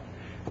out,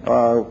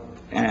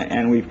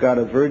 and we've got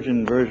a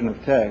virgin version of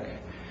TeX,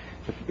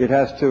 it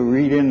has to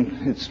read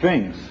in its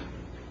strings.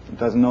 It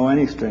doesn't know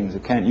any strings.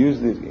 It can't use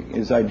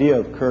this idea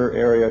of cur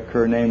area,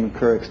 cur name, and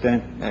cur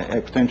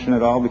extension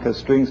at all because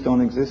strings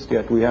don't exist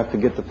yet. We have to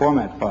get the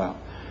format file.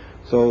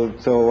 So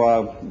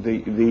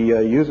the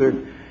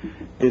user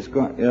is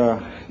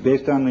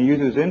based on the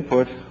user's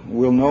input,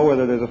 will know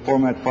whether there's a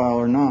format file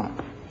or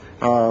not,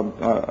 or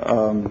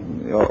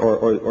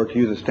to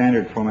use a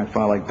standard format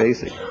file like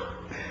BASIC.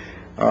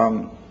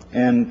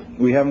 And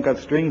we haven't got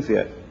strings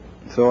yet,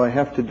 so I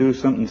have to do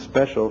something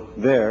special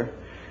there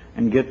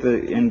and get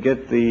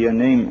the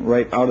name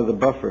right out of the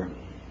buffer.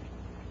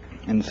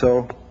 And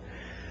so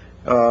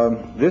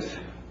this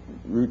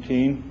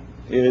routine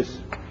is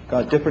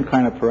got different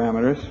kind of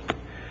parameters,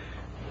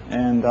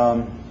 and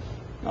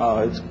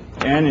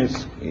n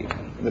is,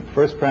 the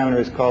first parameter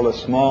is called a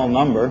small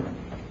number.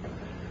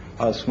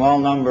 A small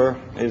number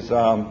is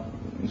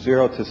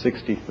 0 to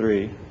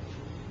 63.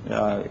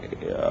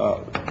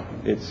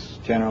 It's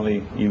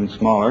generally even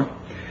smaller.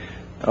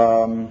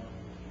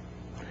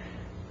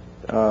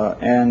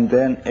 And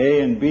then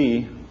A and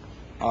B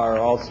are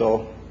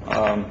also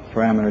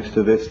parameters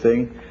to this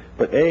thing.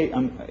 But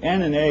N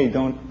and A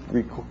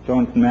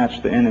don't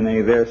match the N and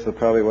A there, so it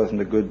probably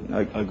wasn't a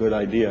good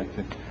idea.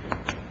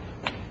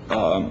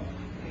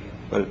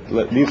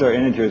 But these are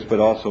integers, but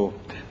also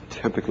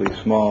typically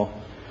small.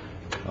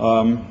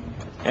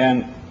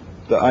 And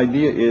the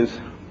idea is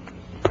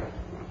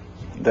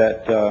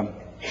that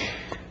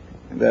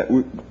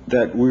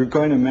that we're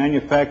going to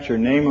manufacture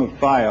name of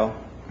file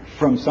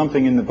from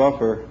something in the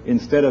buffer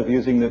instead of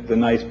using the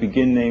nice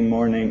begin name,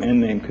 more name,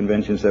 end name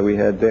conventions that we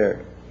had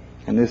there.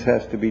 And this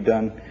has to be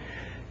done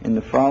in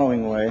the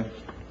following way.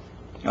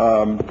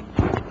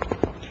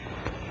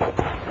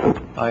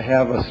 I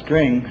have a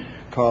string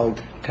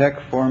called TeX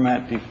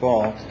format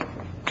default,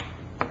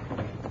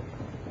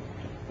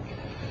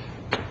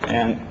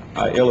 and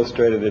I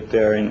illustrated it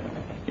there in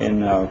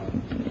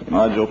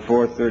module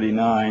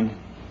 439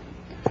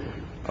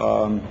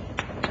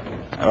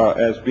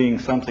 as being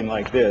something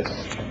like this: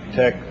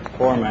 TeX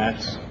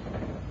formats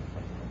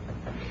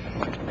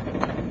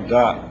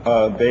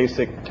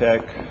basic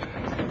TeX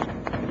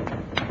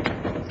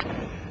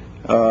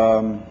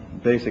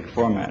basic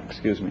format,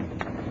 excuse me,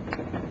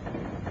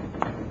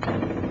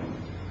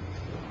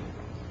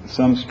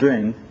 some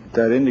string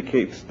that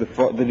indicates the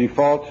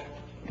default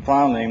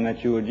file name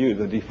that you would use,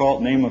 the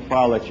default name of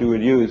file that you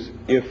would use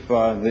if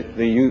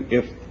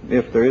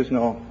if there is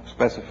no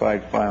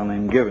specified file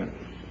name given.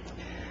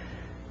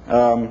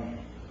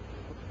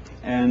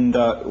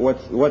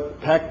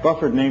 What packed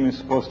buffered name is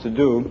supposed to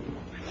do,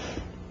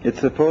 it's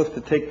supposed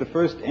to take the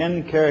first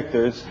n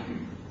characters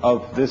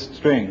of this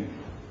string,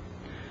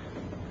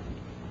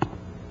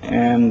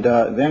 and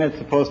then it's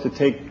supposed to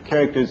take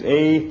characters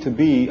A to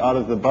B out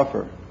of the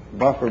buffer.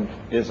 Buffer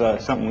is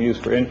something we use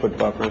for input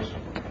buffers,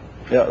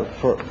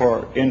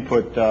 for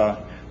input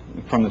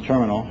from the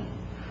terminal.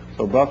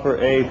 So buffer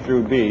A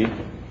through B,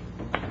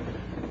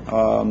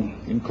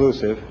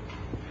 inclusive.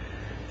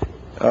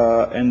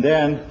 And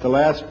then the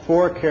last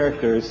 4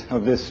 characters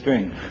of this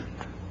string,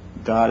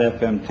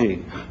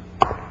 .fmt.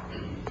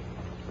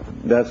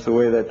 That's the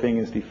way that thing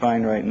is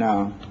defined right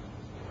now.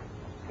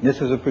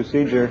 This is a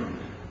procedure,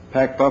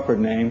 packed buffered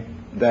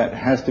name, that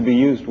has to be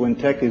used when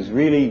TeX is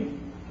really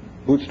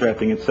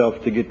bootstrapping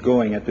itself to get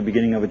going at the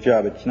beginning of a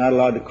job. It's not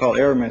allowed to call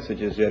error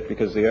messages yet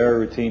because the error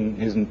routine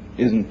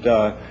isn't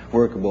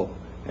workable.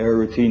 Error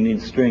routine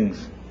needs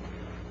strings.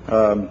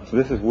 So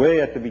this is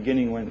way at the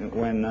beginning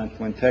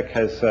when TeX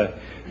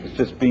is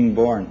just being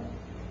born.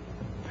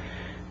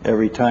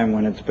 Every time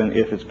when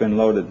if it's been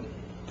loaded,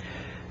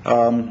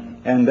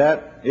 and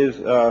that is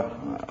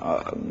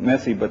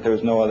messy, but there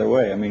was no other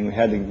way. I mean, we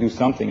had to do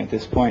something at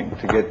this point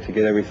to get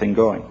everything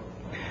going.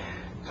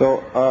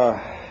 So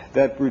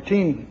that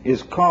routine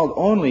is called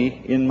only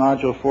in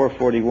module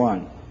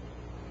 441.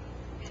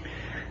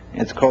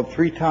 It's called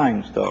 3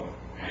 times though,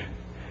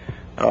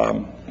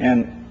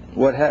 and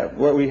what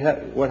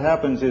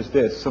happens is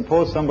this: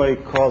 suppose somebody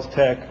calls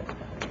TeX,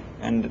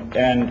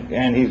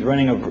 and he's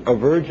running a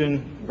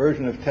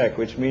version of TeX,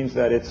 which means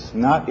that it's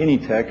not any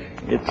TeX.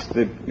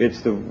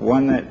 It's the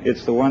one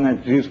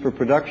that's used for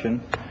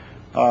production,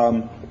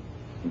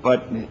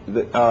 but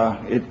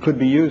it could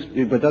be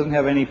used, but doesn't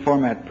have any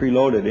format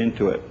preloaded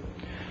into it.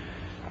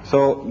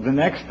 So the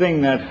next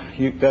thing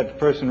that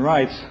person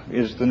writes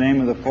is the name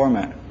of the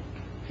format.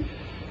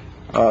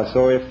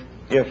 So if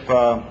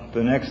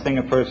the next thing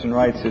a person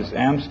writes is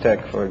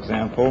amstech, for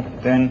example,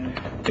 then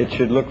it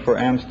should look for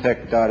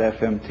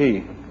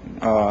amstech.fmt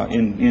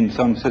in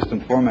some system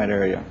format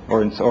area,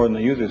 or in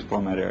the user's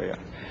format area.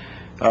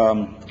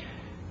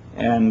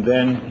 And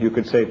then you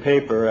could say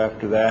paper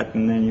after that,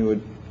 and then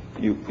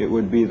it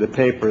would be the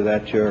paper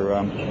that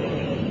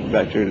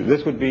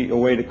this would be a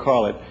way to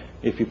call it.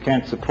 If you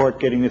can't support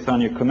getting this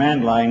on your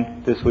command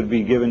line, this would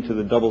be given to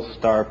the double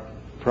star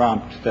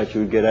prompt that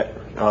you would get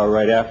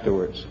right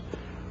afterwards.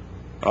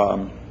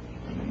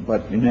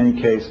 But in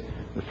any case,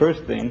 the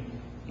first thing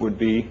would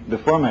be the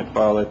format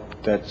file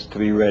that's to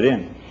be read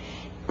in.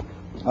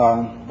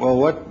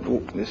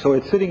 So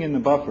it's sitting in the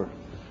buffer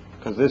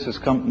because this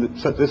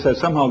has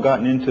somehow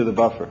gotten into the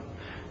buffer,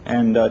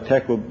 and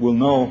TeX will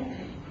know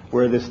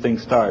where this thing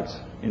starts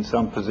in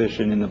some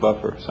position in the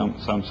buffer,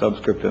 some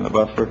subscript in the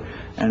buffer,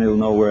 and it will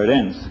know where it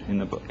ends in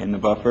the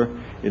buffer.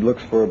 It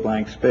looks for a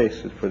blank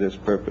space for this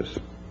purpose,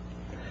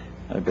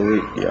 I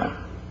believe. Yeah.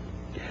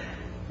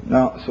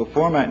 Now, so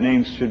format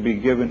names should be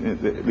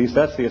given. At least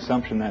that's the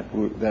assumption that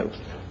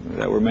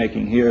we're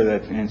making here.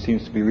 And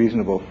seems to be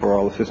reasonable for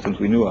all the systems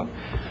we knew of.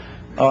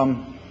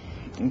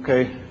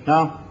 Okay.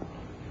 Now,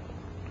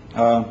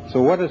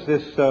 so what does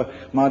this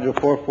module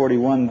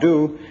 441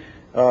 do?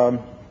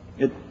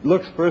 It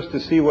looks first to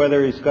see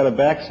whether he's got a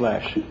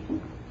backslash.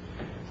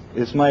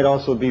 This might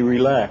also be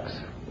relax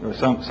or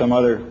some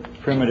other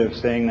primitive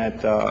saying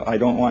that I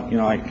don't want,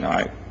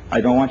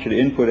 I don't want you to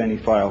input any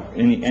file,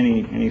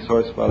 any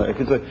source file. If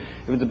it's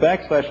a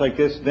backslash like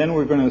this, then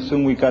we're going to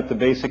assume we got the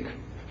basic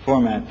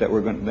format that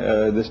we're going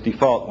this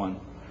default one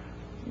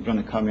going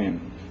to come in.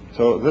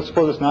 So let's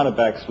suppose it's not a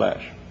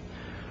backslash.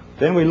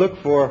 Then we look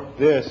for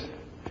this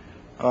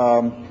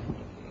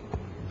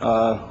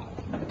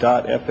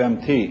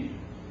 .fmt.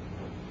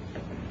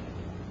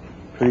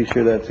 Pretty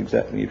sure that's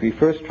exactly. If we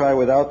first try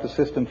without the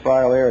system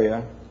file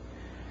area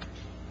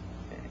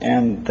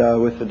and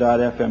with the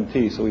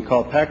 .fmt, so we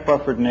call pack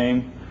buffered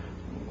name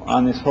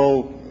on this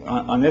whole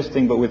on this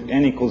thing, but with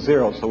n equals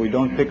 0, so we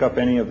don't pick up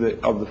any of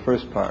the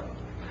first part.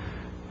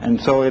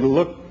 And so it'll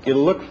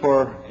look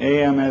for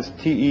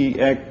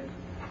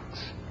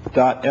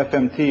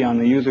amstex.fmt on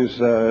the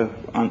user's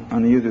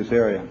on the user's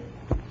area.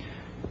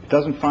 If it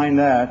doesn't find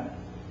that,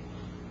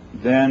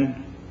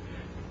 then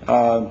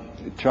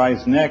it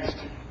tries next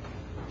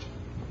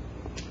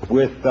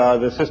with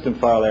the system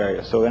file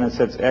area. So then it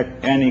sets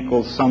n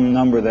equals some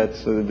number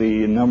that's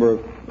the number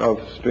of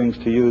strings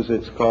to use.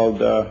 It's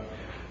called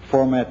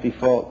format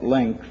default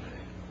length.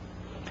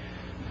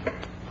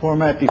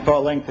 Format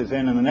default length is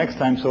n, and the next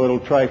time, so it'll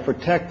try for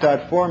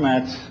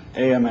tech.formats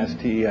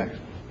amstex. It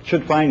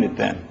should find it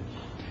then.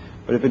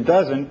 But if it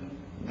doesn't,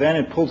 then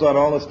it pulls out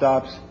all the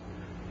stops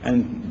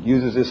and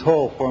uses this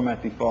whole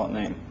format default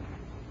name.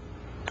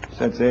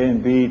 Sets A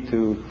and B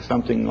to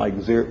something like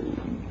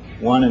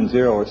 1 and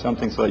 0 or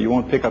something, so that you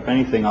won't pick up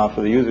anything off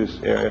of the user's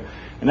area.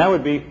 And that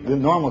would be the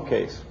normal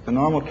case. The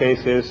normal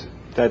case is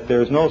that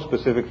there's no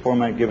specific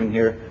format given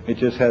here. It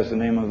just has the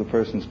name of the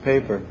person's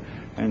paper.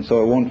 And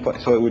so it won't.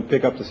 So it would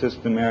pick up the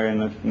system area,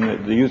 and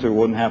the user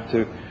wouldn't have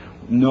to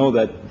know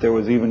that there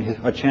was even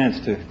a chance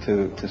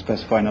to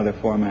specify another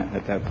format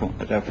at that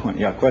point.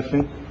 Yeah.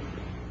 Question?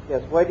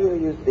 Yes. Why do you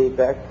use the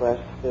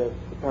backslash to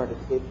the current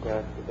escape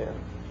character there?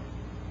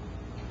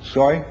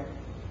 Sorry?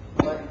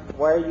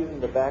 Why are you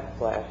using the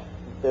backslash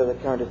instead of the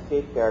current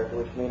escape character,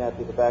 which may not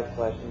be the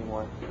backslash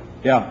anymore?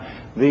 Yeah.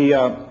 The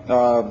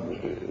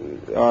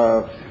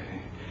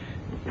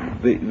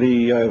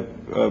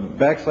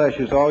backslash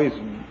is always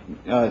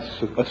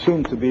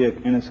assumed to be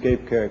an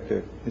escape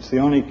character. It's the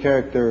only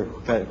character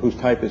whose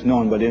type is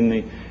known. But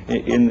in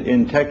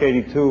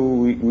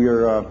TeX82, we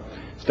are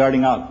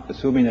starting out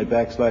assuming that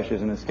backslash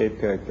is an escape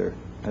character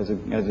as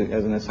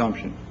an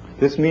assumption.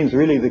 This means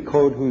really the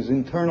code whose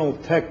internal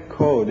TeX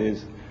code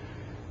is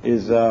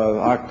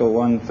octal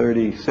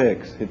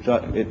 136.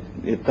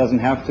 It doesn't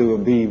have to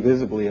be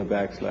visibly a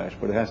backslash,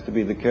 but it has to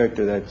be the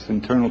character that's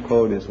internal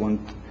code at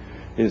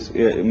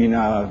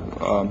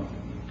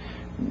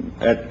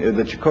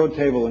the code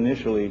table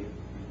initially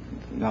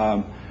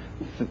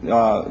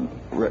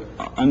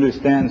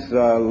understands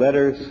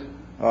letters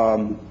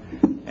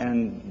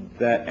and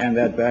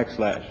that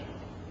backslash.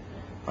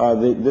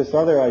 This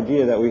other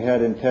idea that we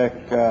had in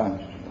TeX,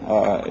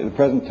 the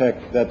present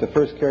TeX, that the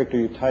first character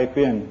you type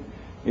in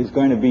is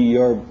going to be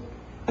your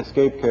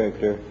escape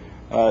character,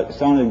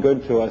 sounded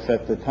good to us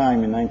at the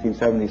time in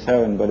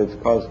 1977, but it's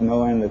caused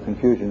no end of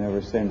confusion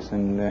ever since.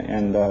 And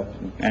there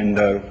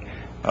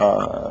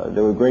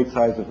were great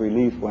sighs of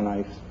relief when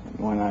I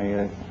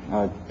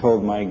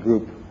told my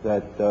group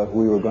that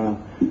we were going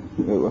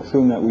to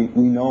assume that we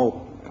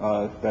know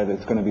that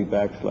it's going to be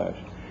backslash.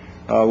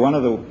 One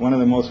of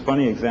the most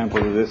funny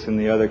examples of this in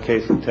the other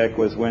case of TeX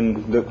was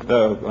when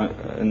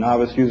a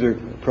novice user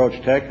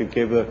approached TeX. It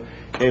gave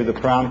the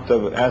prompt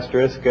of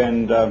asterisk,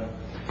 and the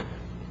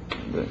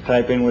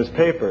type in was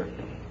paper.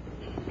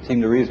 It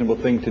seemed a reasonable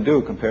thing to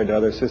do compared to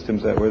other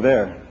systems that were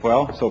there.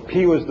 Well, so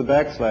P was the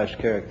backslash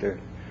character.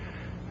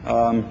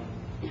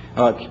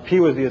 P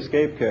was the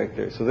escape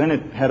character. So then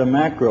it had a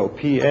macro,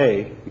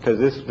 PA, because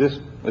this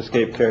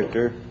escape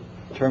character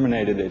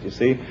terminated it, you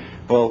see.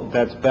 Well,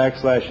 that's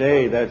backslash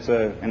A, that's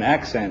an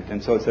accent.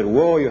 And so it said,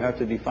 whoa, you have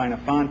to define a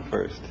font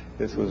first.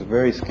 This was a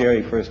very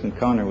scary first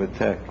encounter with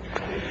TeX.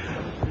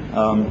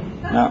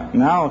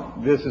 Now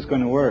this is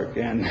going to work,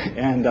 and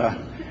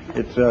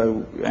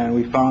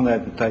we found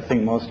that I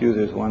think most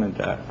users wanted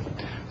that.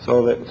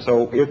 So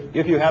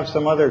if you have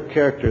some other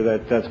character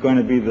that's going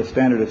to be the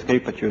standard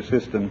escape at your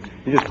system,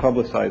 you just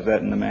publicize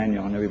that in the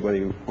manual, and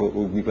everybody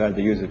will be glad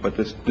to use it. But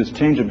this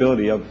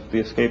changeability of the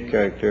escape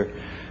character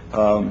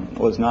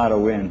was not a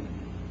winning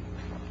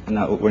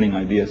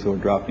idea, so we're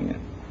dropping it.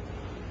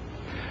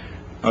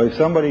 Now, if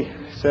somebody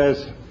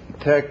says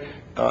TeX,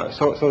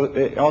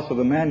 also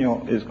the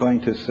manual is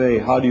going to say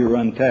how do you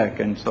run TeX,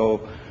 and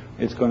so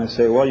it's going to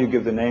say, well, you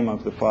give the name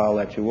of the file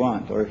that you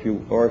want, or if you're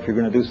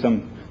going to do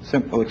some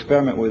simple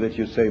experiment with it,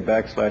 you say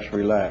backslash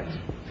relax.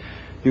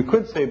 You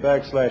could say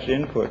backslash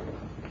input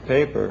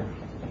paper,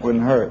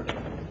 wouldn't hurt.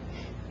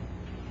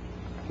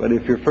 But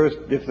if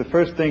the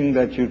first thing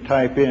that you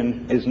type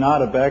in is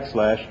not a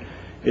backslash,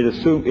 it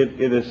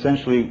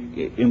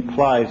essentially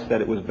implies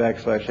that it was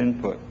backslash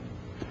input.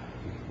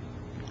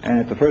 And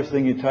if the first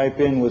thing you type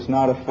in was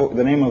not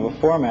the name of a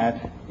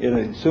format, it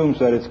assumes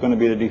that it's going to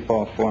be the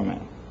default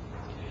format.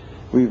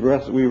 we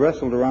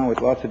wrestled around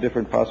with lots of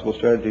different possible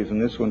strategies,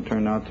 and this one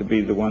turned out to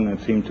be the one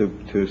that seemed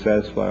to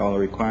satisfy all the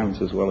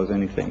requirements as well as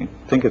anything.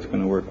 I think it's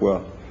going to work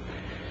well.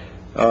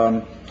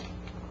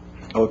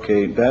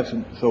 Okay,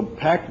 so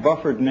packed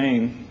buffered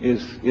name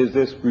is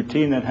this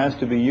routine that has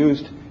to be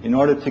used in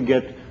order to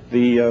get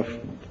the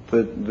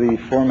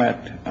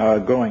format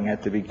going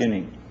at the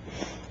beginning.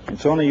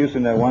 It's only used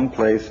in that one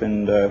place,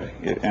 and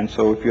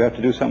so if you have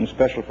to do something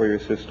special for your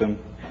system,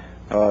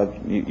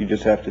 you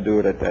just have to do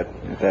it at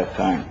that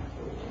time.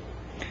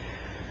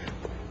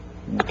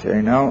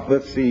 Okay, now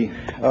let's see.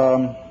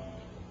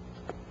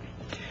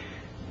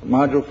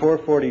 Module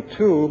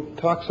 442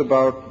 talks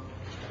about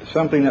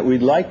something that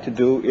we'd like to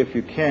do if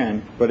you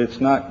can, but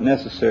it's not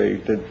necessary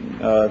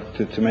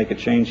to make a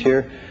change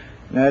here.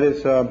 And that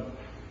is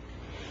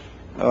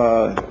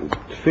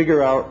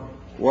figure out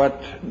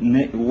what's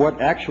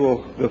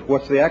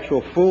the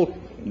actual full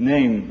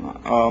name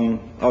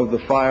of the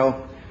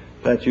file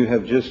that you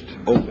have just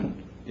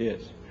opened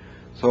is.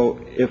 So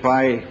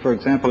for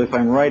example, if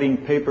I'm writing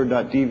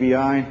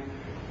paper.dvi,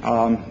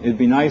 it'd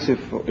be nice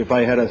if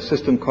I had a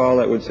system call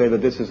that would say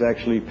that this is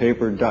actually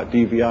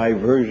paper.dvi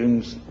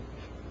versions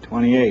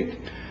 28,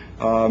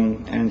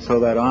 and so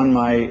that on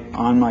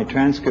my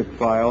transcript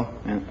file,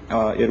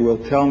 it will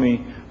tell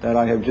me that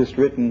I have just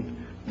written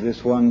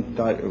this one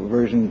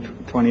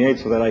version 28,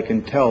 so that I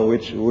can tell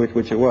which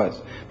it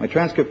was. My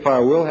transcript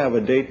file will have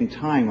a date and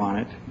time on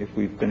it if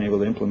we've been able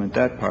to implement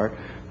that part,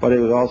 but it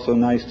was also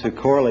nice to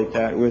correlate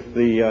that with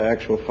the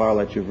actual file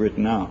that you've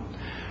written out.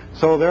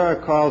 So there are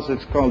calls,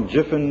 it's called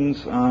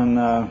jiffins on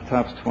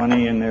TOPS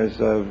 20, and there's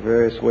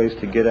various ways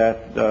to get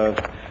at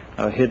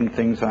hidden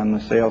things on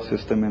the sales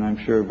system, and I'm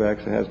sure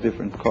BAXA has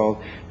different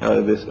calls.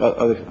 This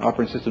other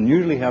operating system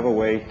usually have a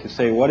way to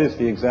say what is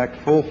the exact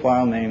full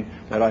file name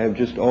that I have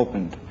just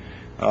opened.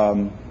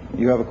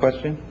 You have a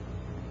question?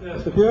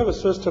 Yes, if you have a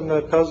system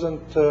that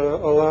doesn't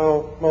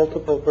allow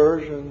multiple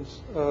versions,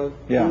 do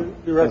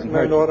you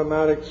recommend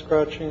automatic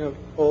scratching of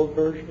old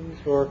versions,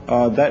 or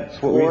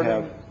that's what we warning?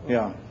 have.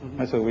 Yeah,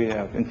 that's what we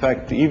have. In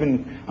fact,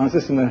 even on a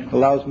system that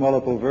allows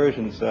multiple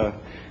versions,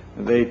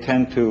 they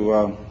tend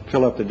to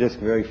fill up the disk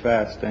very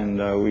fast, and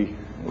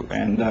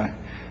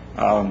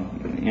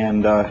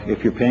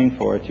if you're paying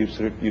for it, you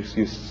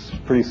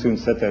pretty soon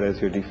set that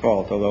as your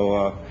default.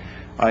 Although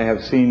I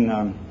have seen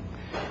in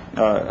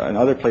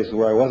other places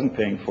where I wasn't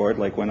paying for it,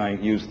 like when I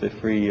used the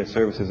free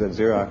services at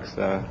Xerox,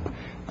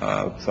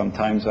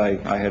 sometimes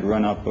I had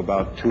run up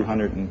about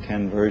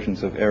 210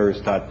 versions of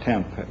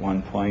errors.temp at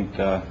one point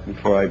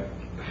before I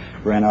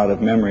ran out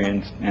of memory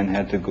and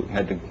had to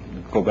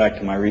go back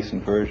to my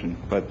recent version.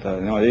 But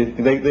no,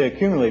 they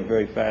accumulate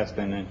very fast,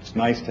 and it's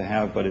nice to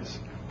have, but it's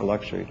a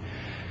luxury.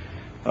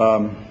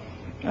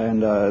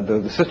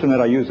 The system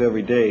that I use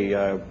every day,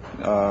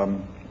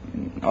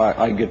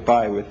 I get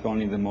by with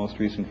only the most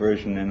recent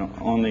version, and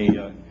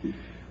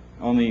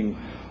only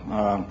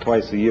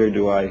twice a year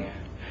do I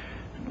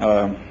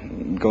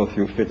go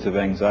through fits of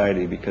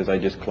anxiety because I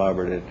just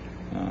clobbered it.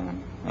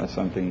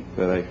 Something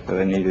that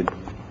I needed.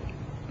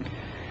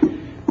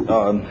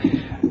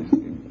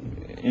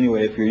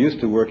 Anyway, if you're used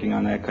to working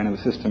on that kind of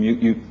a system,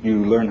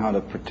 you learn how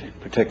to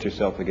protect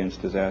yourself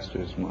against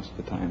disasters most of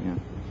the time.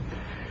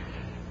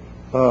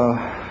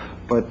 Yeah.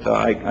 But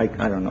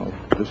I don't know.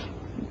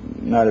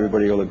 Not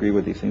everybody will agree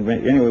with these things.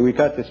 But anyway, we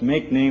got this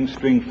make name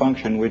string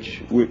function,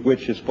 which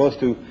is supposed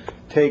to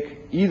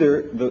take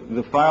either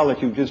the file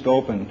that you've just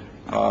opened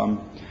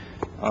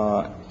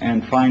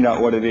and find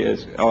out what it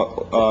is.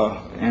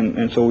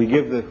 And so we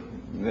give the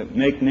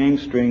make name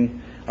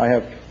string. I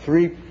have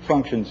three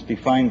functions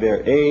defined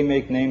there: A,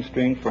 make name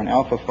string for an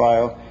alpha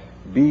file;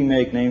 B,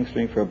 make name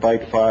string for a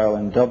byte file;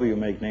 and W,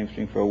 make name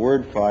string for a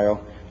Word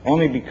file.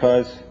 Only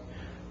because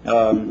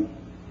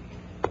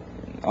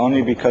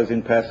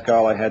in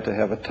Pascal I had to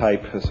have a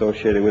type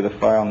associated with a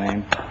file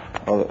name,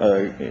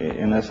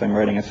 unless I'm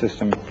writing a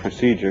system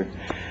procedure.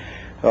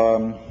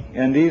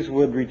 And these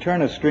would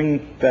return a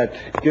string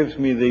that gives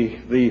me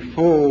the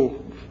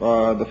full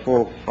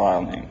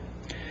file name.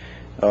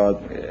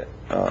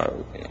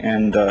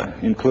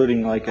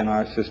 Including, like in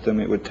our system,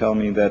 it would tell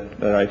me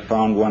that I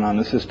found one on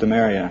the system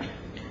area,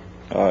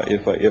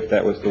 if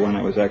that was the one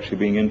that was actually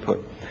being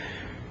input.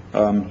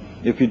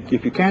 If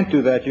you can't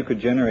do that, you could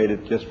generate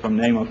it just from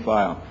name of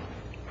file.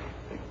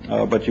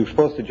 But you're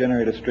supposed to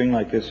generate a string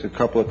like this a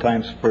couple of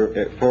times for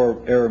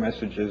error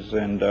messages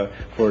and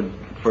for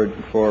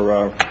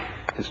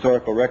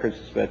historical records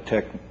that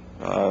TeX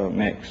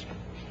makes.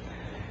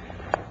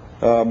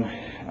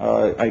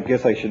 I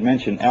guess I should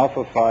mention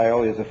alpha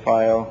file is a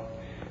file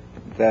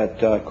that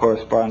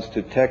corresponds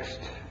to text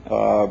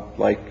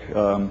like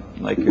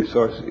your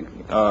source,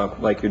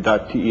 like your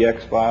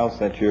 .tex files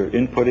that you're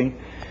inputting.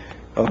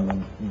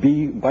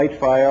 B byte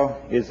file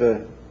is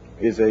a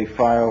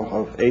file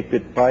of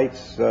 8-bit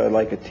bytes,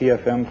 like a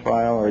TFM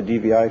file or a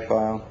DVI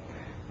file,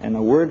 and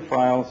the Word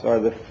files are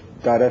the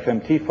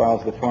 .fmt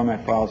files, the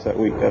format files that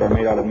are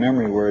made out of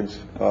memory words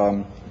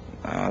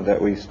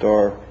that we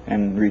store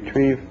and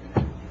retrieve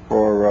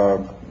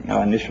for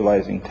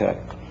initializing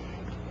text.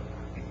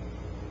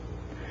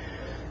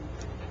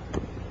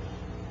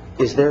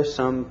 Is there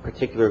some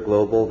particular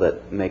global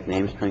that make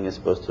name string is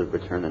supposed to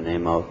return the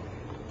name of?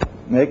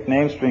 Make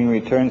name string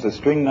returns a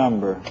string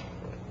number,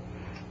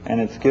 and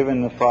it's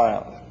given a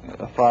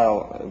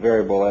file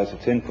variable as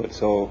its input.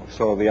 So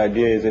the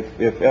idea is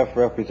if f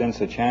represents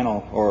a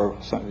channel, or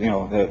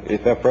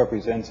if f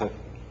represents a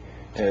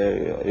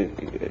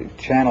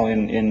channel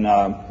in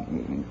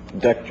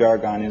DEC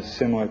jargon is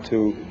similar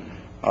to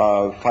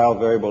file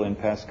variable in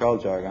Pascal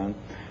jargon,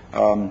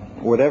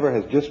 whatever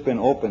has just been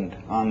opened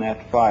on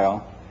that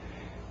file,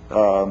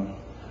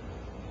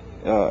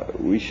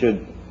 we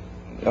should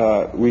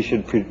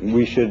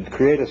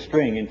create a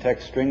string in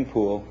TeX string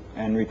pool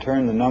and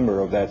return the number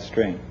of that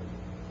string.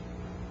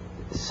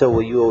 So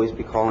will you always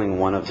be calling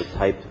one of the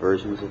typed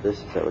versions of this?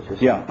 Is that what you're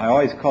saying? Yeah, I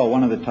always call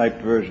one of the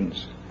typed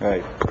versions.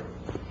 Right.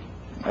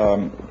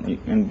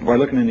 And by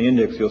looking in the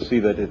index, you'll see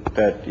that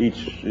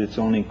it's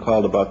only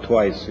called about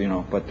twice.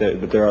 But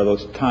there are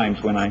those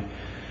times when I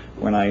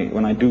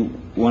do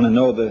want to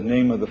know the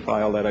name of the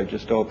file that I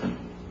just opened.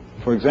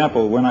 For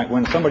example,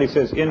 when somebody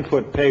says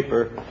input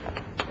paper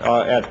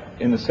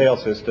in the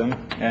sales system,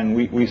 and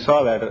we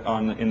saw that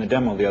in the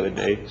demo the other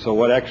day. So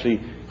what actually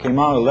came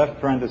out of the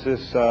left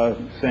parenthesis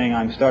saying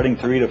I'm starting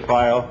to read a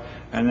file,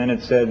 and then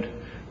it said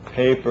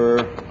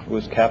paper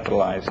was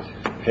capitalized,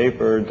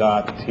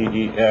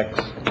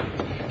 paper.tex.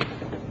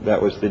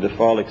 That was the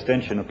default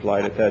extension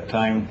applied at that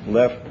time.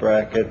 Left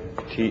bracket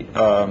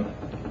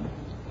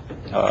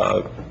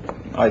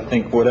I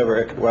think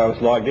whatever I was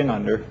logged in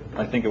under,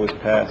 I think it was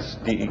pass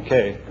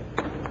DEK,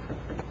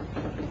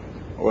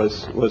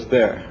 was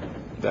there.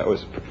 That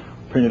was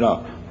printed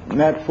out. And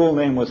that full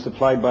name was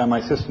supplied by my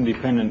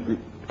system-dependent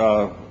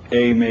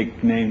a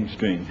make name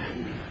string.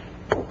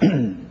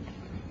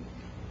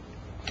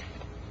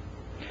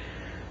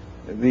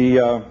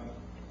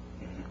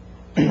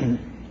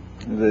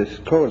 This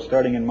code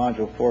starting in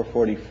module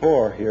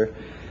 444 here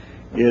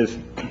is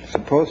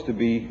supposed to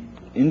be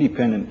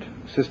independent,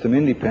 system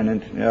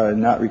independent,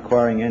 not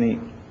requiring any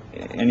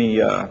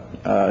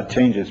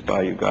changes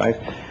by you guys.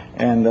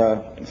 And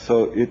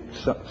so it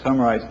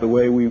summarized the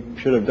way we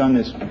should have done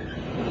this: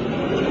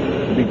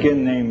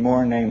 begin name,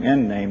 more name,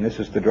 end name. This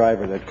is the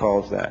driver that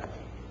calls that.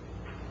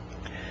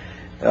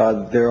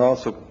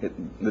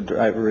 The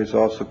driver is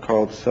also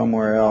called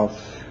somewhere else,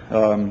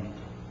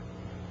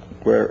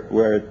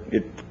 where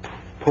it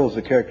pulls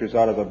the characters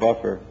out of the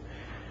buffer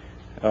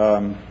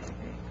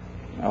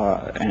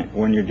and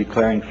when you're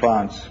declaring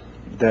fonts.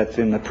 That's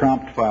in the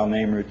prompt file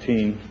name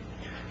routine,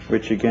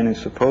 which again is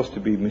supposed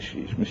to be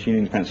machine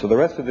independent. So the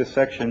rest of this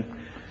section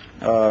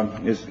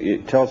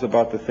it tells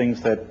about the things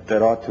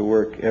that ought to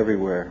work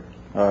everywhere.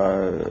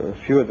 A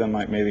few of them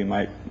might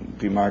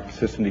be marked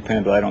system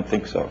dependent, but I don't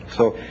think so.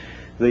 So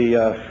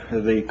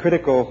the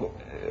critical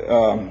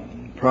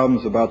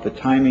problems about the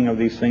timing of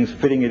these things,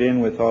 fitting it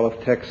in with all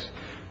of TeX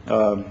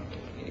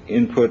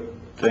input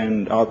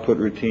and output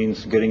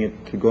routines, getting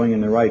it to going in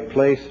the right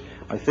place.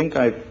 I think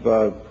I've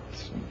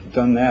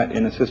done that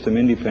in a system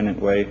independent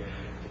way.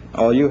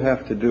 All you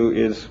have to do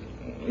is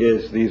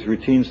these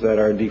routines that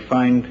are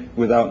defined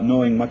without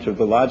knowing much of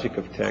the logic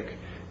of TeX.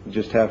 You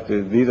just have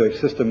to. These are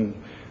system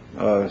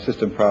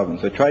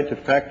problems. I tried to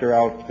factor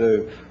out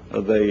the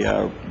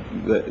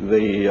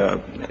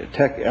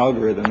TeX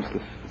algorithms, the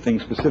thing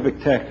specific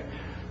TeX,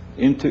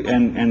 into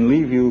and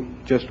leave you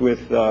just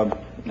with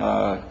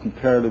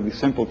comparatively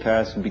simple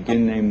tasks: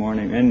 begin name, more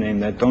name, end name,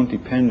 that don't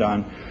depend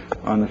on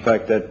the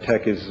fact that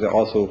TeX is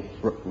also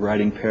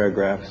writing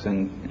paragraphs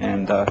and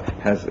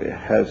has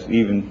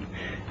even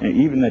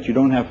that you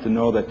don't have to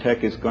know that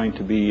TeX is going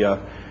to be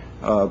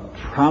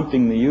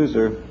prompting the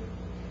user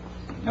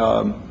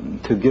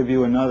to give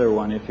you another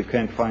one if you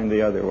can't find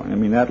the other one. I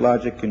mean, that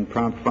logic in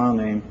prompt file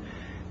name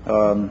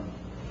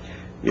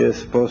is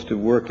supposed to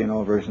work in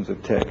all versions of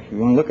TeX. You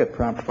want to look at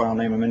prompt file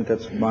name a minute.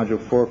 That's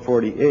module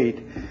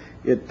 448.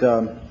 It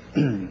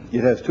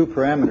has two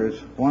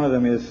parameters. One of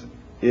them is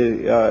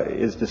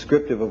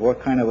descriptive of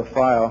what kind of a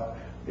file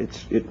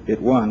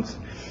it wants,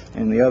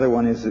 and the other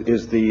one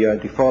is the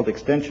default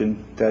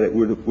extension that it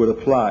would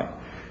apply.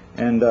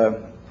 And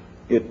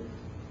it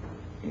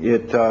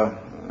either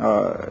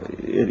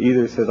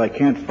says I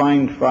can't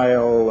find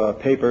file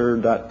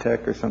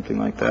paper.tex or something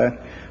like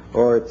that,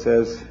 or it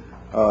says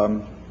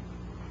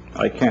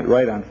I can't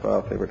write on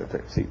file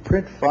paper.tex. See,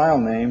 print file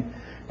name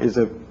is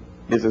a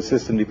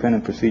system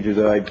dependent procedure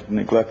that I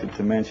neglected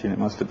to mention. It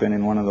must have been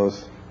in one of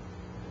those.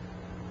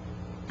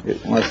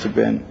 It must have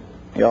been.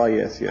 Oh,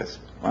 yes.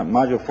 On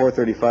module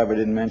 435, I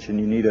didn't mention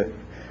you need a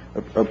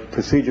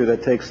procedure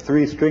that takes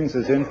 3 strings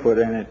as input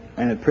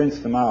and it prints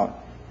them out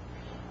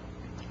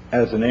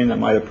as the name that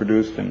might have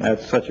produced them.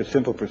 That's such a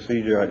simple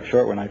procedure. A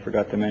short one, I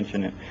forgot to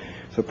mention it.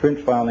 So print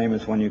file name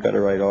is one you've got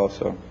to write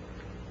also,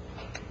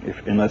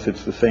 unless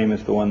it's the same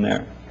as the one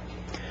there.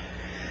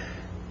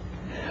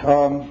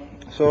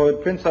 So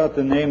it prints out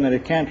the name that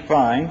it can't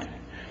find,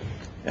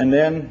 and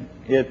then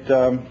it,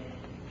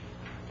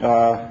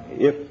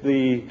 if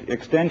the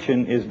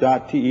extension is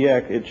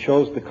 .tex, it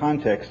shows the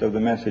context of the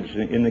message.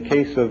 In the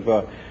case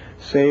of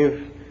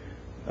save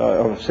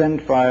of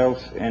send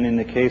files, and in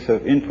the case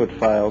of input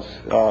files,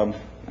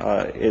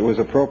 it was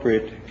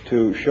appropriate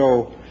to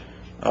show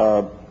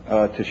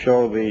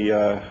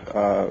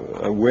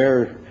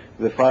where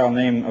the file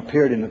name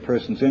appeared in the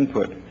person's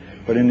input.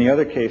 But in the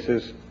other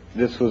cases,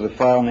 this was a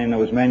file name that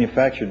was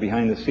manufactured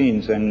behind the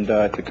scenes, and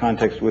the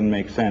context wouldn't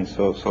make sense.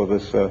 So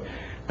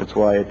that's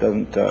why it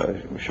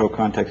doesn't show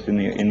context in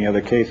the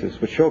other cases.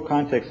 But show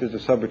context is a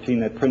subroutine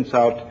that prints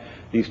out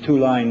these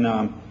two-line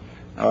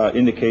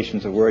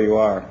indications of where you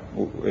are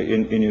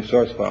in your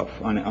source file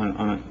on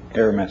an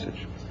error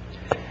message.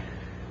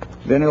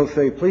 Then it'll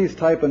say, please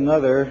type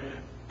another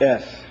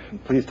S.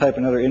 Please type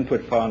another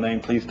input file name.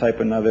 Please type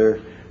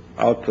another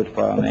output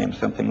file name,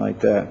 something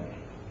like that.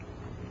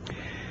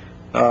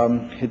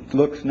 It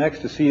looks next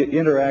to see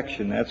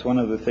interaction. That's one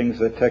of the things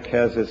that TeX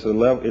has. It's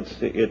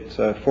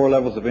 4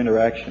 levels of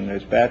interaction.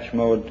 There's batch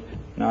mode,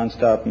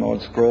 non-stop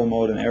mode, scroll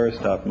mode, and error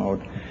stop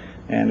mode.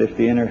 And if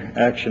the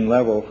interaction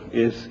level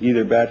is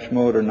either batch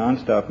mode or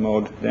non-stop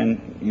mode,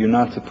 then you're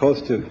not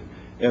supposed to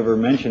ever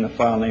mention a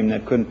file name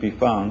that couldn't be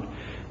found.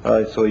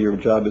 So your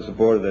job is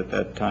aborted at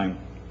that time.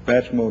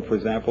 Batch mode, for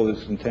example,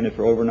 is intended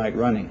for overnight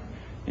running.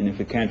 And if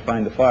you can't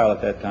find the file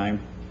at that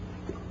time,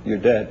 you're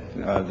dead.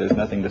 There's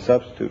nothing to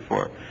substitute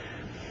for.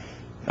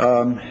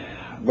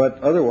 But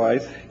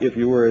otherwise, if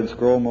you were in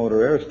scroll mode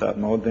or error stop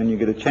mode, then you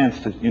get a chance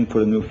to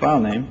input a new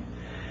file name.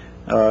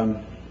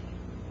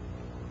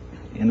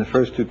 In the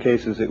first 2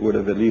 cases, it would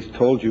have at least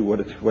told you what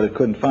it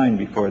couldn't find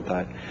before it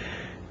died.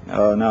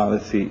 Now,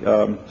 let's see.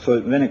 So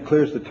then it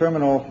clears the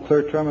terminal.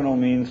 Clear terminal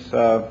means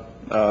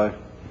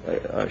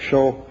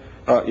show,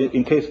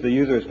 in case the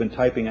user has been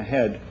typing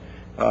ahead,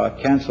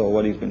 cancel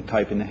what he's been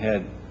typing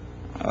ahead.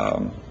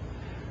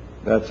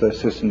 That's a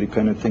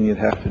system-dependent thing you'd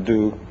have to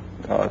do.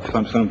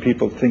 Some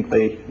people think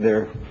they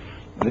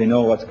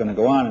know what's going to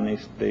go on, and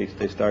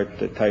they start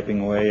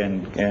typing away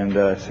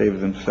and save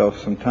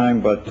themselves some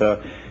time. But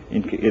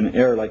in an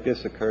error like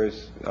this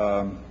occurs,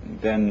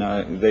 then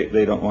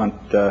they don't want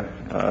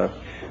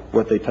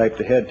what they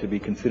typed ahead to be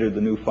considered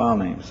the new file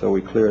name. So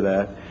we clear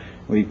that.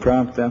 We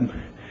prompt them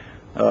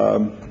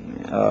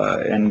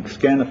and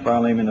scan the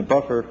file name in the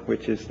buffer,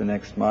 which is the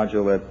next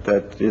module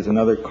that is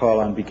another call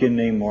on begin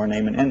name, more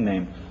name, and end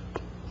name.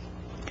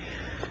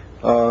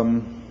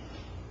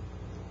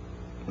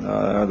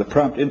 The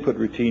prompt input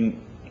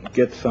routine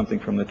gets something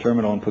from the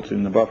terminal and puts it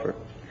in the buffer.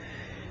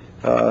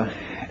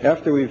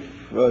 After we've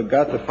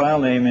got the file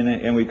name in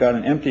it and we've got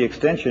an empty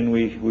extension,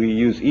 we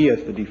use E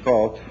as the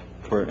default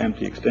for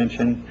empty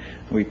extension.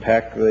 We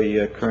pack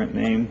the current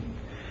name.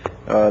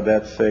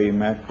 That's a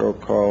macro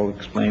call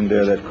explained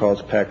there that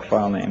calls pack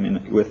file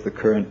name with the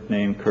current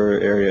name, cur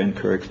area, and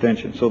cur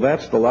extension. So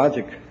that's the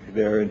logic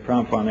there in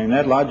prompt file name.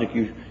 That logic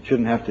you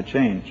shouldn't have to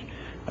change.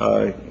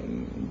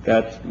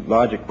 That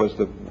logic was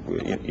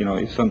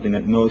is something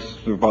that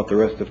knows about the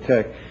rest of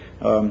TeX.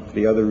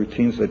 The other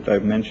routines that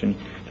I've mentioned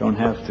don't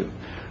have to.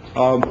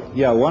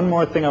 One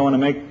more point I want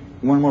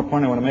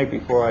to make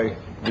before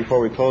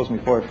we close,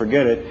 before I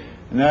forget it,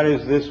 and that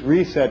is this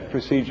reset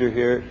procedure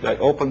here that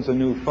opens a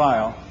new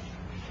file.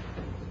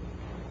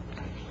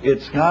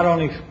 It's not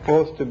only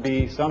supposed to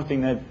be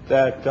something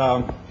that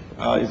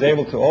is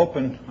able to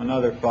open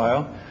another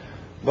file,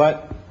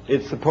 but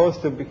it's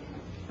supposed to be.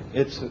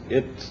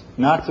 It's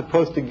not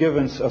supposed to give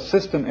us a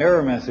system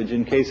error message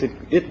in case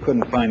it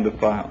couldn't find the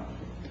file.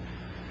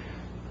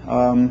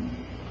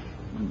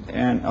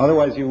 And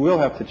otherwise, you will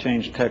have to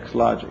change TeX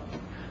logic.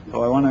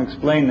 So I want to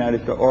explain that.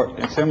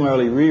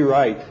 Similarly,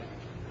 rewrite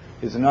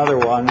is another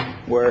one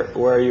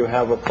where you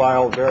have a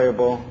file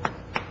variable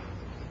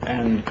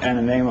and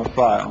a name of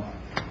file,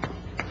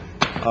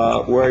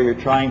 where you're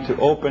trying to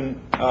open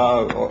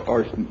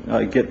or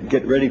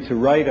get ready to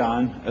write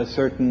on a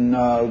certain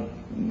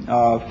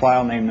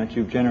file name that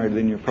you've generated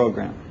in your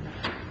program.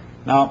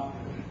 Now,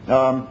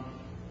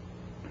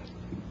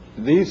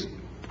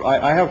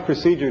 I have a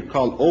procedure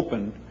called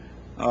open.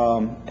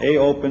 A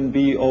open,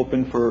 B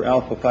open for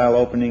alpha file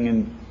opening,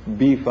 and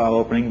B file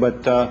opening.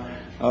 But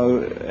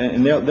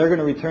and they're going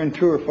to return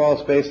true or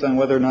false based on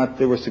whether or not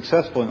they were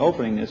successful in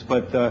opening this.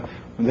 But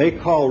when they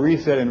call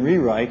reset and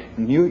rewrite,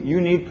 you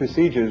need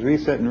procedures,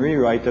 reset and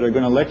rewrite, that are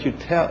going to let you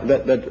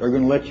that are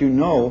going to let you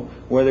know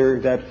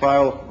whether that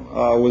file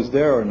was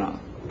there or not.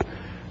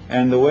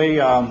 And the way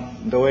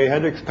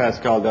Hendrix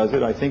Pascal does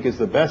it, I think, is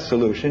the best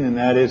solution, and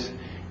that is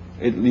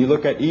you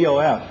look at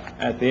EOF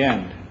at the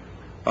end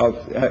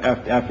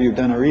after you've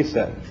done a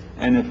reset,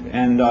 and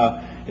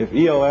if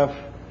EOF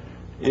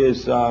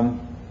is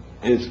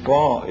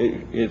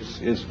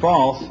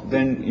false,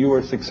 then you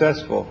were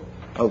successful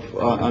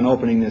on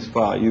opening this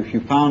file. If you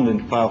found a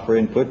file for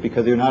input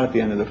because you're not at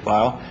the end of the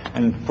file,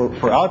 and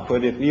for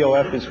output, if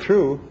EOF is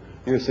true,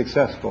 you're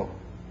successful.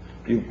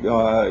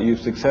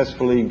 You've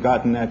successfully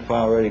gotten that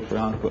file ready for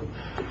output.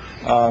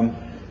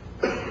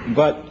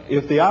 But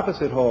if the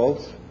opposite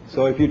holds,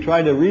 so if you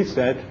tried to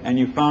reset and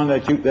you found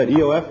that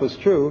EOF was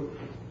true,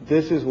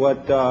 this is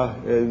what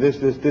this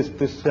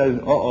says.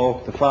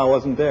 The file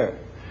wasn't there.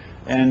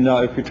 And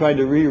if you tried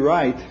to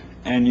rewrite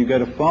and you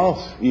get a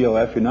false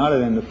EOF, you're not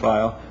in the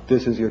file,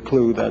 this is your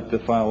clue that the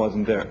file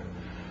wasn't there.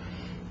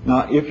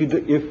 Now,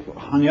 if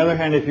on the other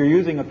hand, if you're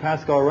using a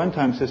Pascal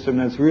runtime system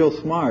that's real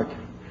smart,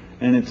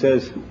 and it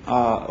says,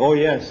 oh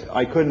yes,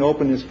 I couldn't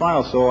open this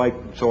file, so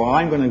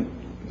I'm going to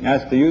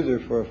ask the user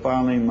for a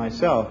file name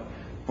myself,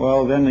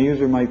 well, then the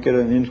user might get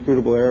an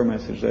inscrutable error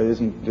message that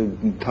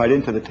isn't tied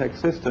into the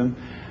TeX system.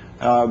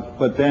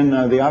 But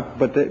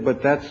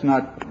that's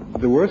not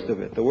the worst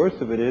of it. The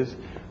worst of it is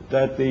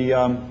that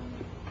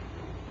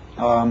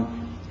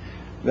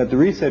that the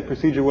reset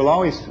procedure will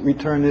always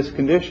return this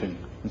condition.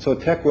 And so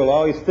TeX will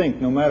always think,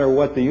 no matter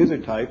what the user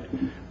typed,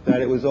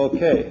 that it was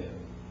okay.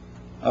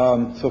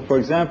 So for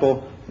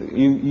example,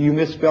 you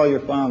misspell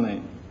your file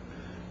name.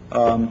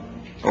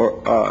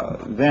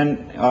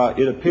 Then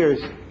it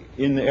appears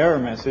in the error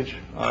message,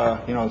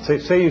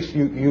 say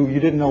you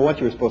didn't know what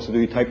you were supposed to do,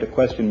 you typed a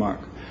question mark.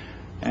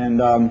 And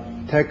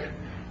TeX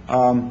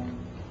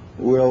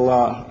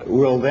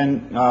will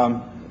then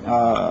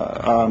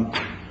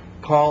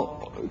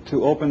call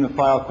to open the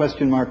file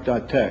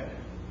questionmark.tex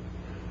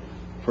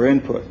for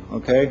input.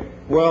 Okay.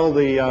 Well,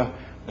 the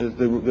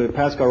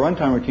Pascal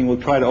runtime routine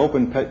will try to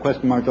open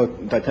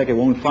questionmark.tex. It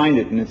won't find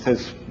it, and it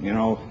says,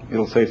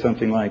 it'll say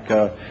something like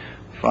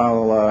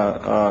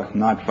file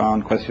not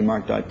found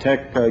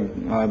questionmark.tex,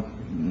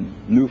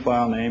 new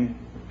file name.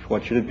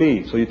 What should it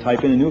be? So you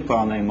type in a new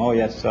file name. Oh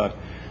yes,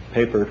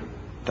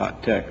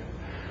 paper.tex,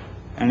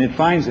 and it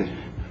finds it.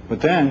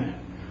 But then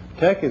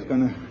TeX is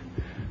going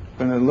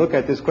to look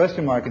at this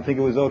question mark and think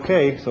it was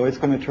okay, so it's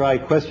going to try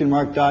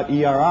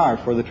questionmark.err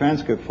for the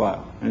transcript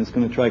file, and it's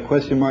going to try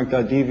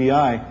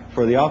questionmark.dvi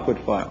for the output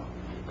file,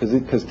 because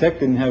TeX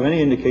didn't have any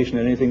indication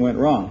that anything went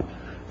wrong,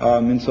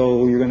 and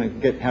so you're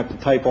going to have to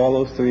type all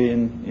those three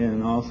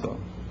in also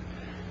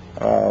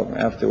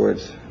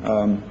afterwards.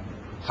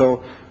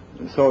 So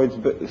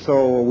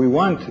we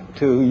want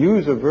to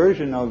use a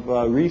version of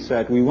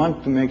reset. We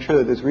want to make sure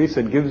that this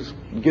reset gives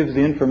the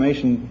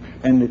information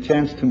and the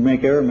chance to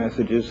make error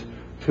messages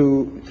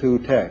to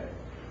TeX,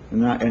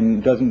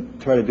 and doesn't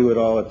try to do it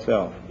all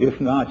itself.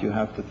 If not, you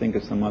have to think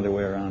of some other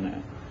way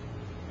around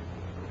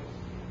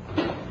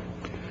that.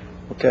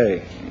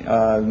 Okay,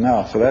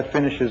 now, so that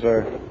finishes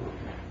our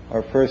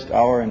first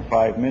hour and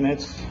 5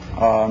 minutes.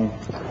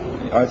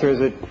 Arthur,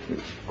 is it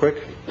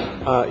quick?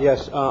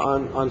 Yes,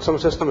 on some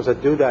systems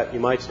that do that,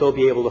 you might still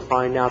be able to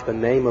find out the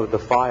name of the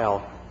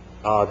file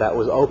that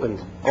was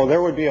opened. Oh,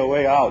 there would be a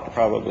way out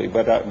probably,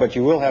 but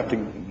you will have to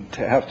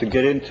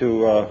get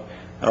into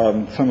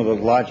some of the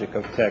logic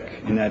of TeX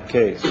in that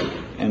case,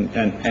 and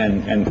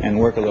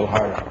work a little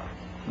harder.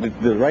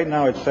 Right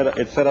now it's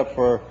set up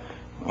for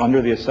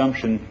under the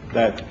assumption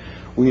that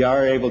we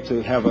are able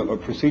to have a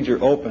procedure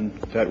open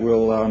that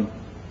will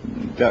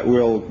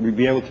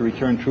be able to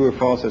return true or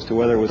false as to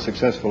whether it was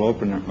successful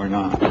open or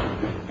not,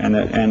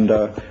 and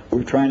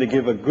we're trying to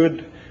give a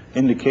good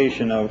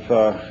indication of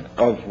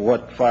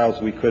what files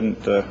we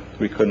couldn't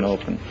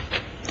open.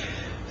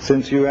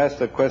 Since you asked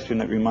a question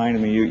that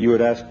reminded me, you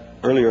had asked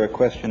earlier a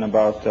question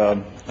about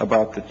the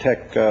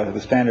TeX, the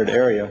standard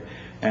area,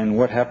 and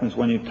what happens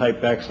when you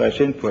type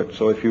 \input.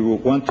 So if you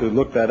want to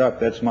look that up,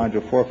 that's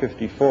module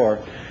 454,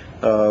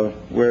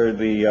 where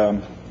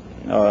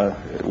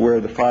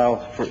the file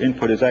for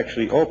input is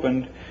actually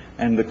opened,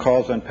 and the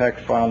calls unpacked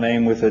file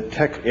name with a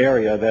TeX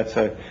area. That's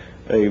a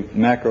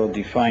macro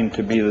defined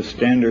to be the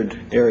standard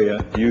area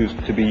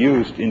to be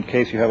used in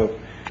case you have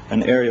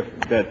an area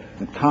that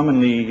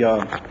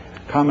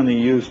commonly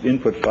used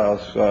input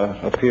files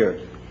appear.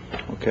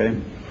 Okay.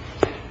 And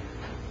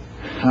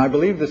I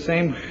believe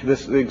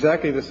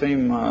exactly the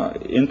same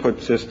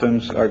input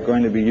systems are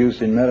going to be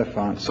used in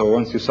Metafont. So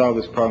once you solve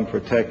this problem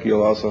for TeX,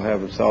 you'll also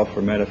have it solved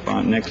for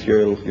Metafont. Next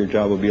year, your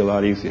job will be a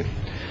lot easier.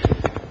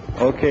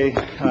 Okay.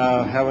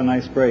 Have a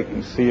nice break,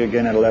 and see you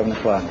again at 11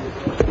 o'clock.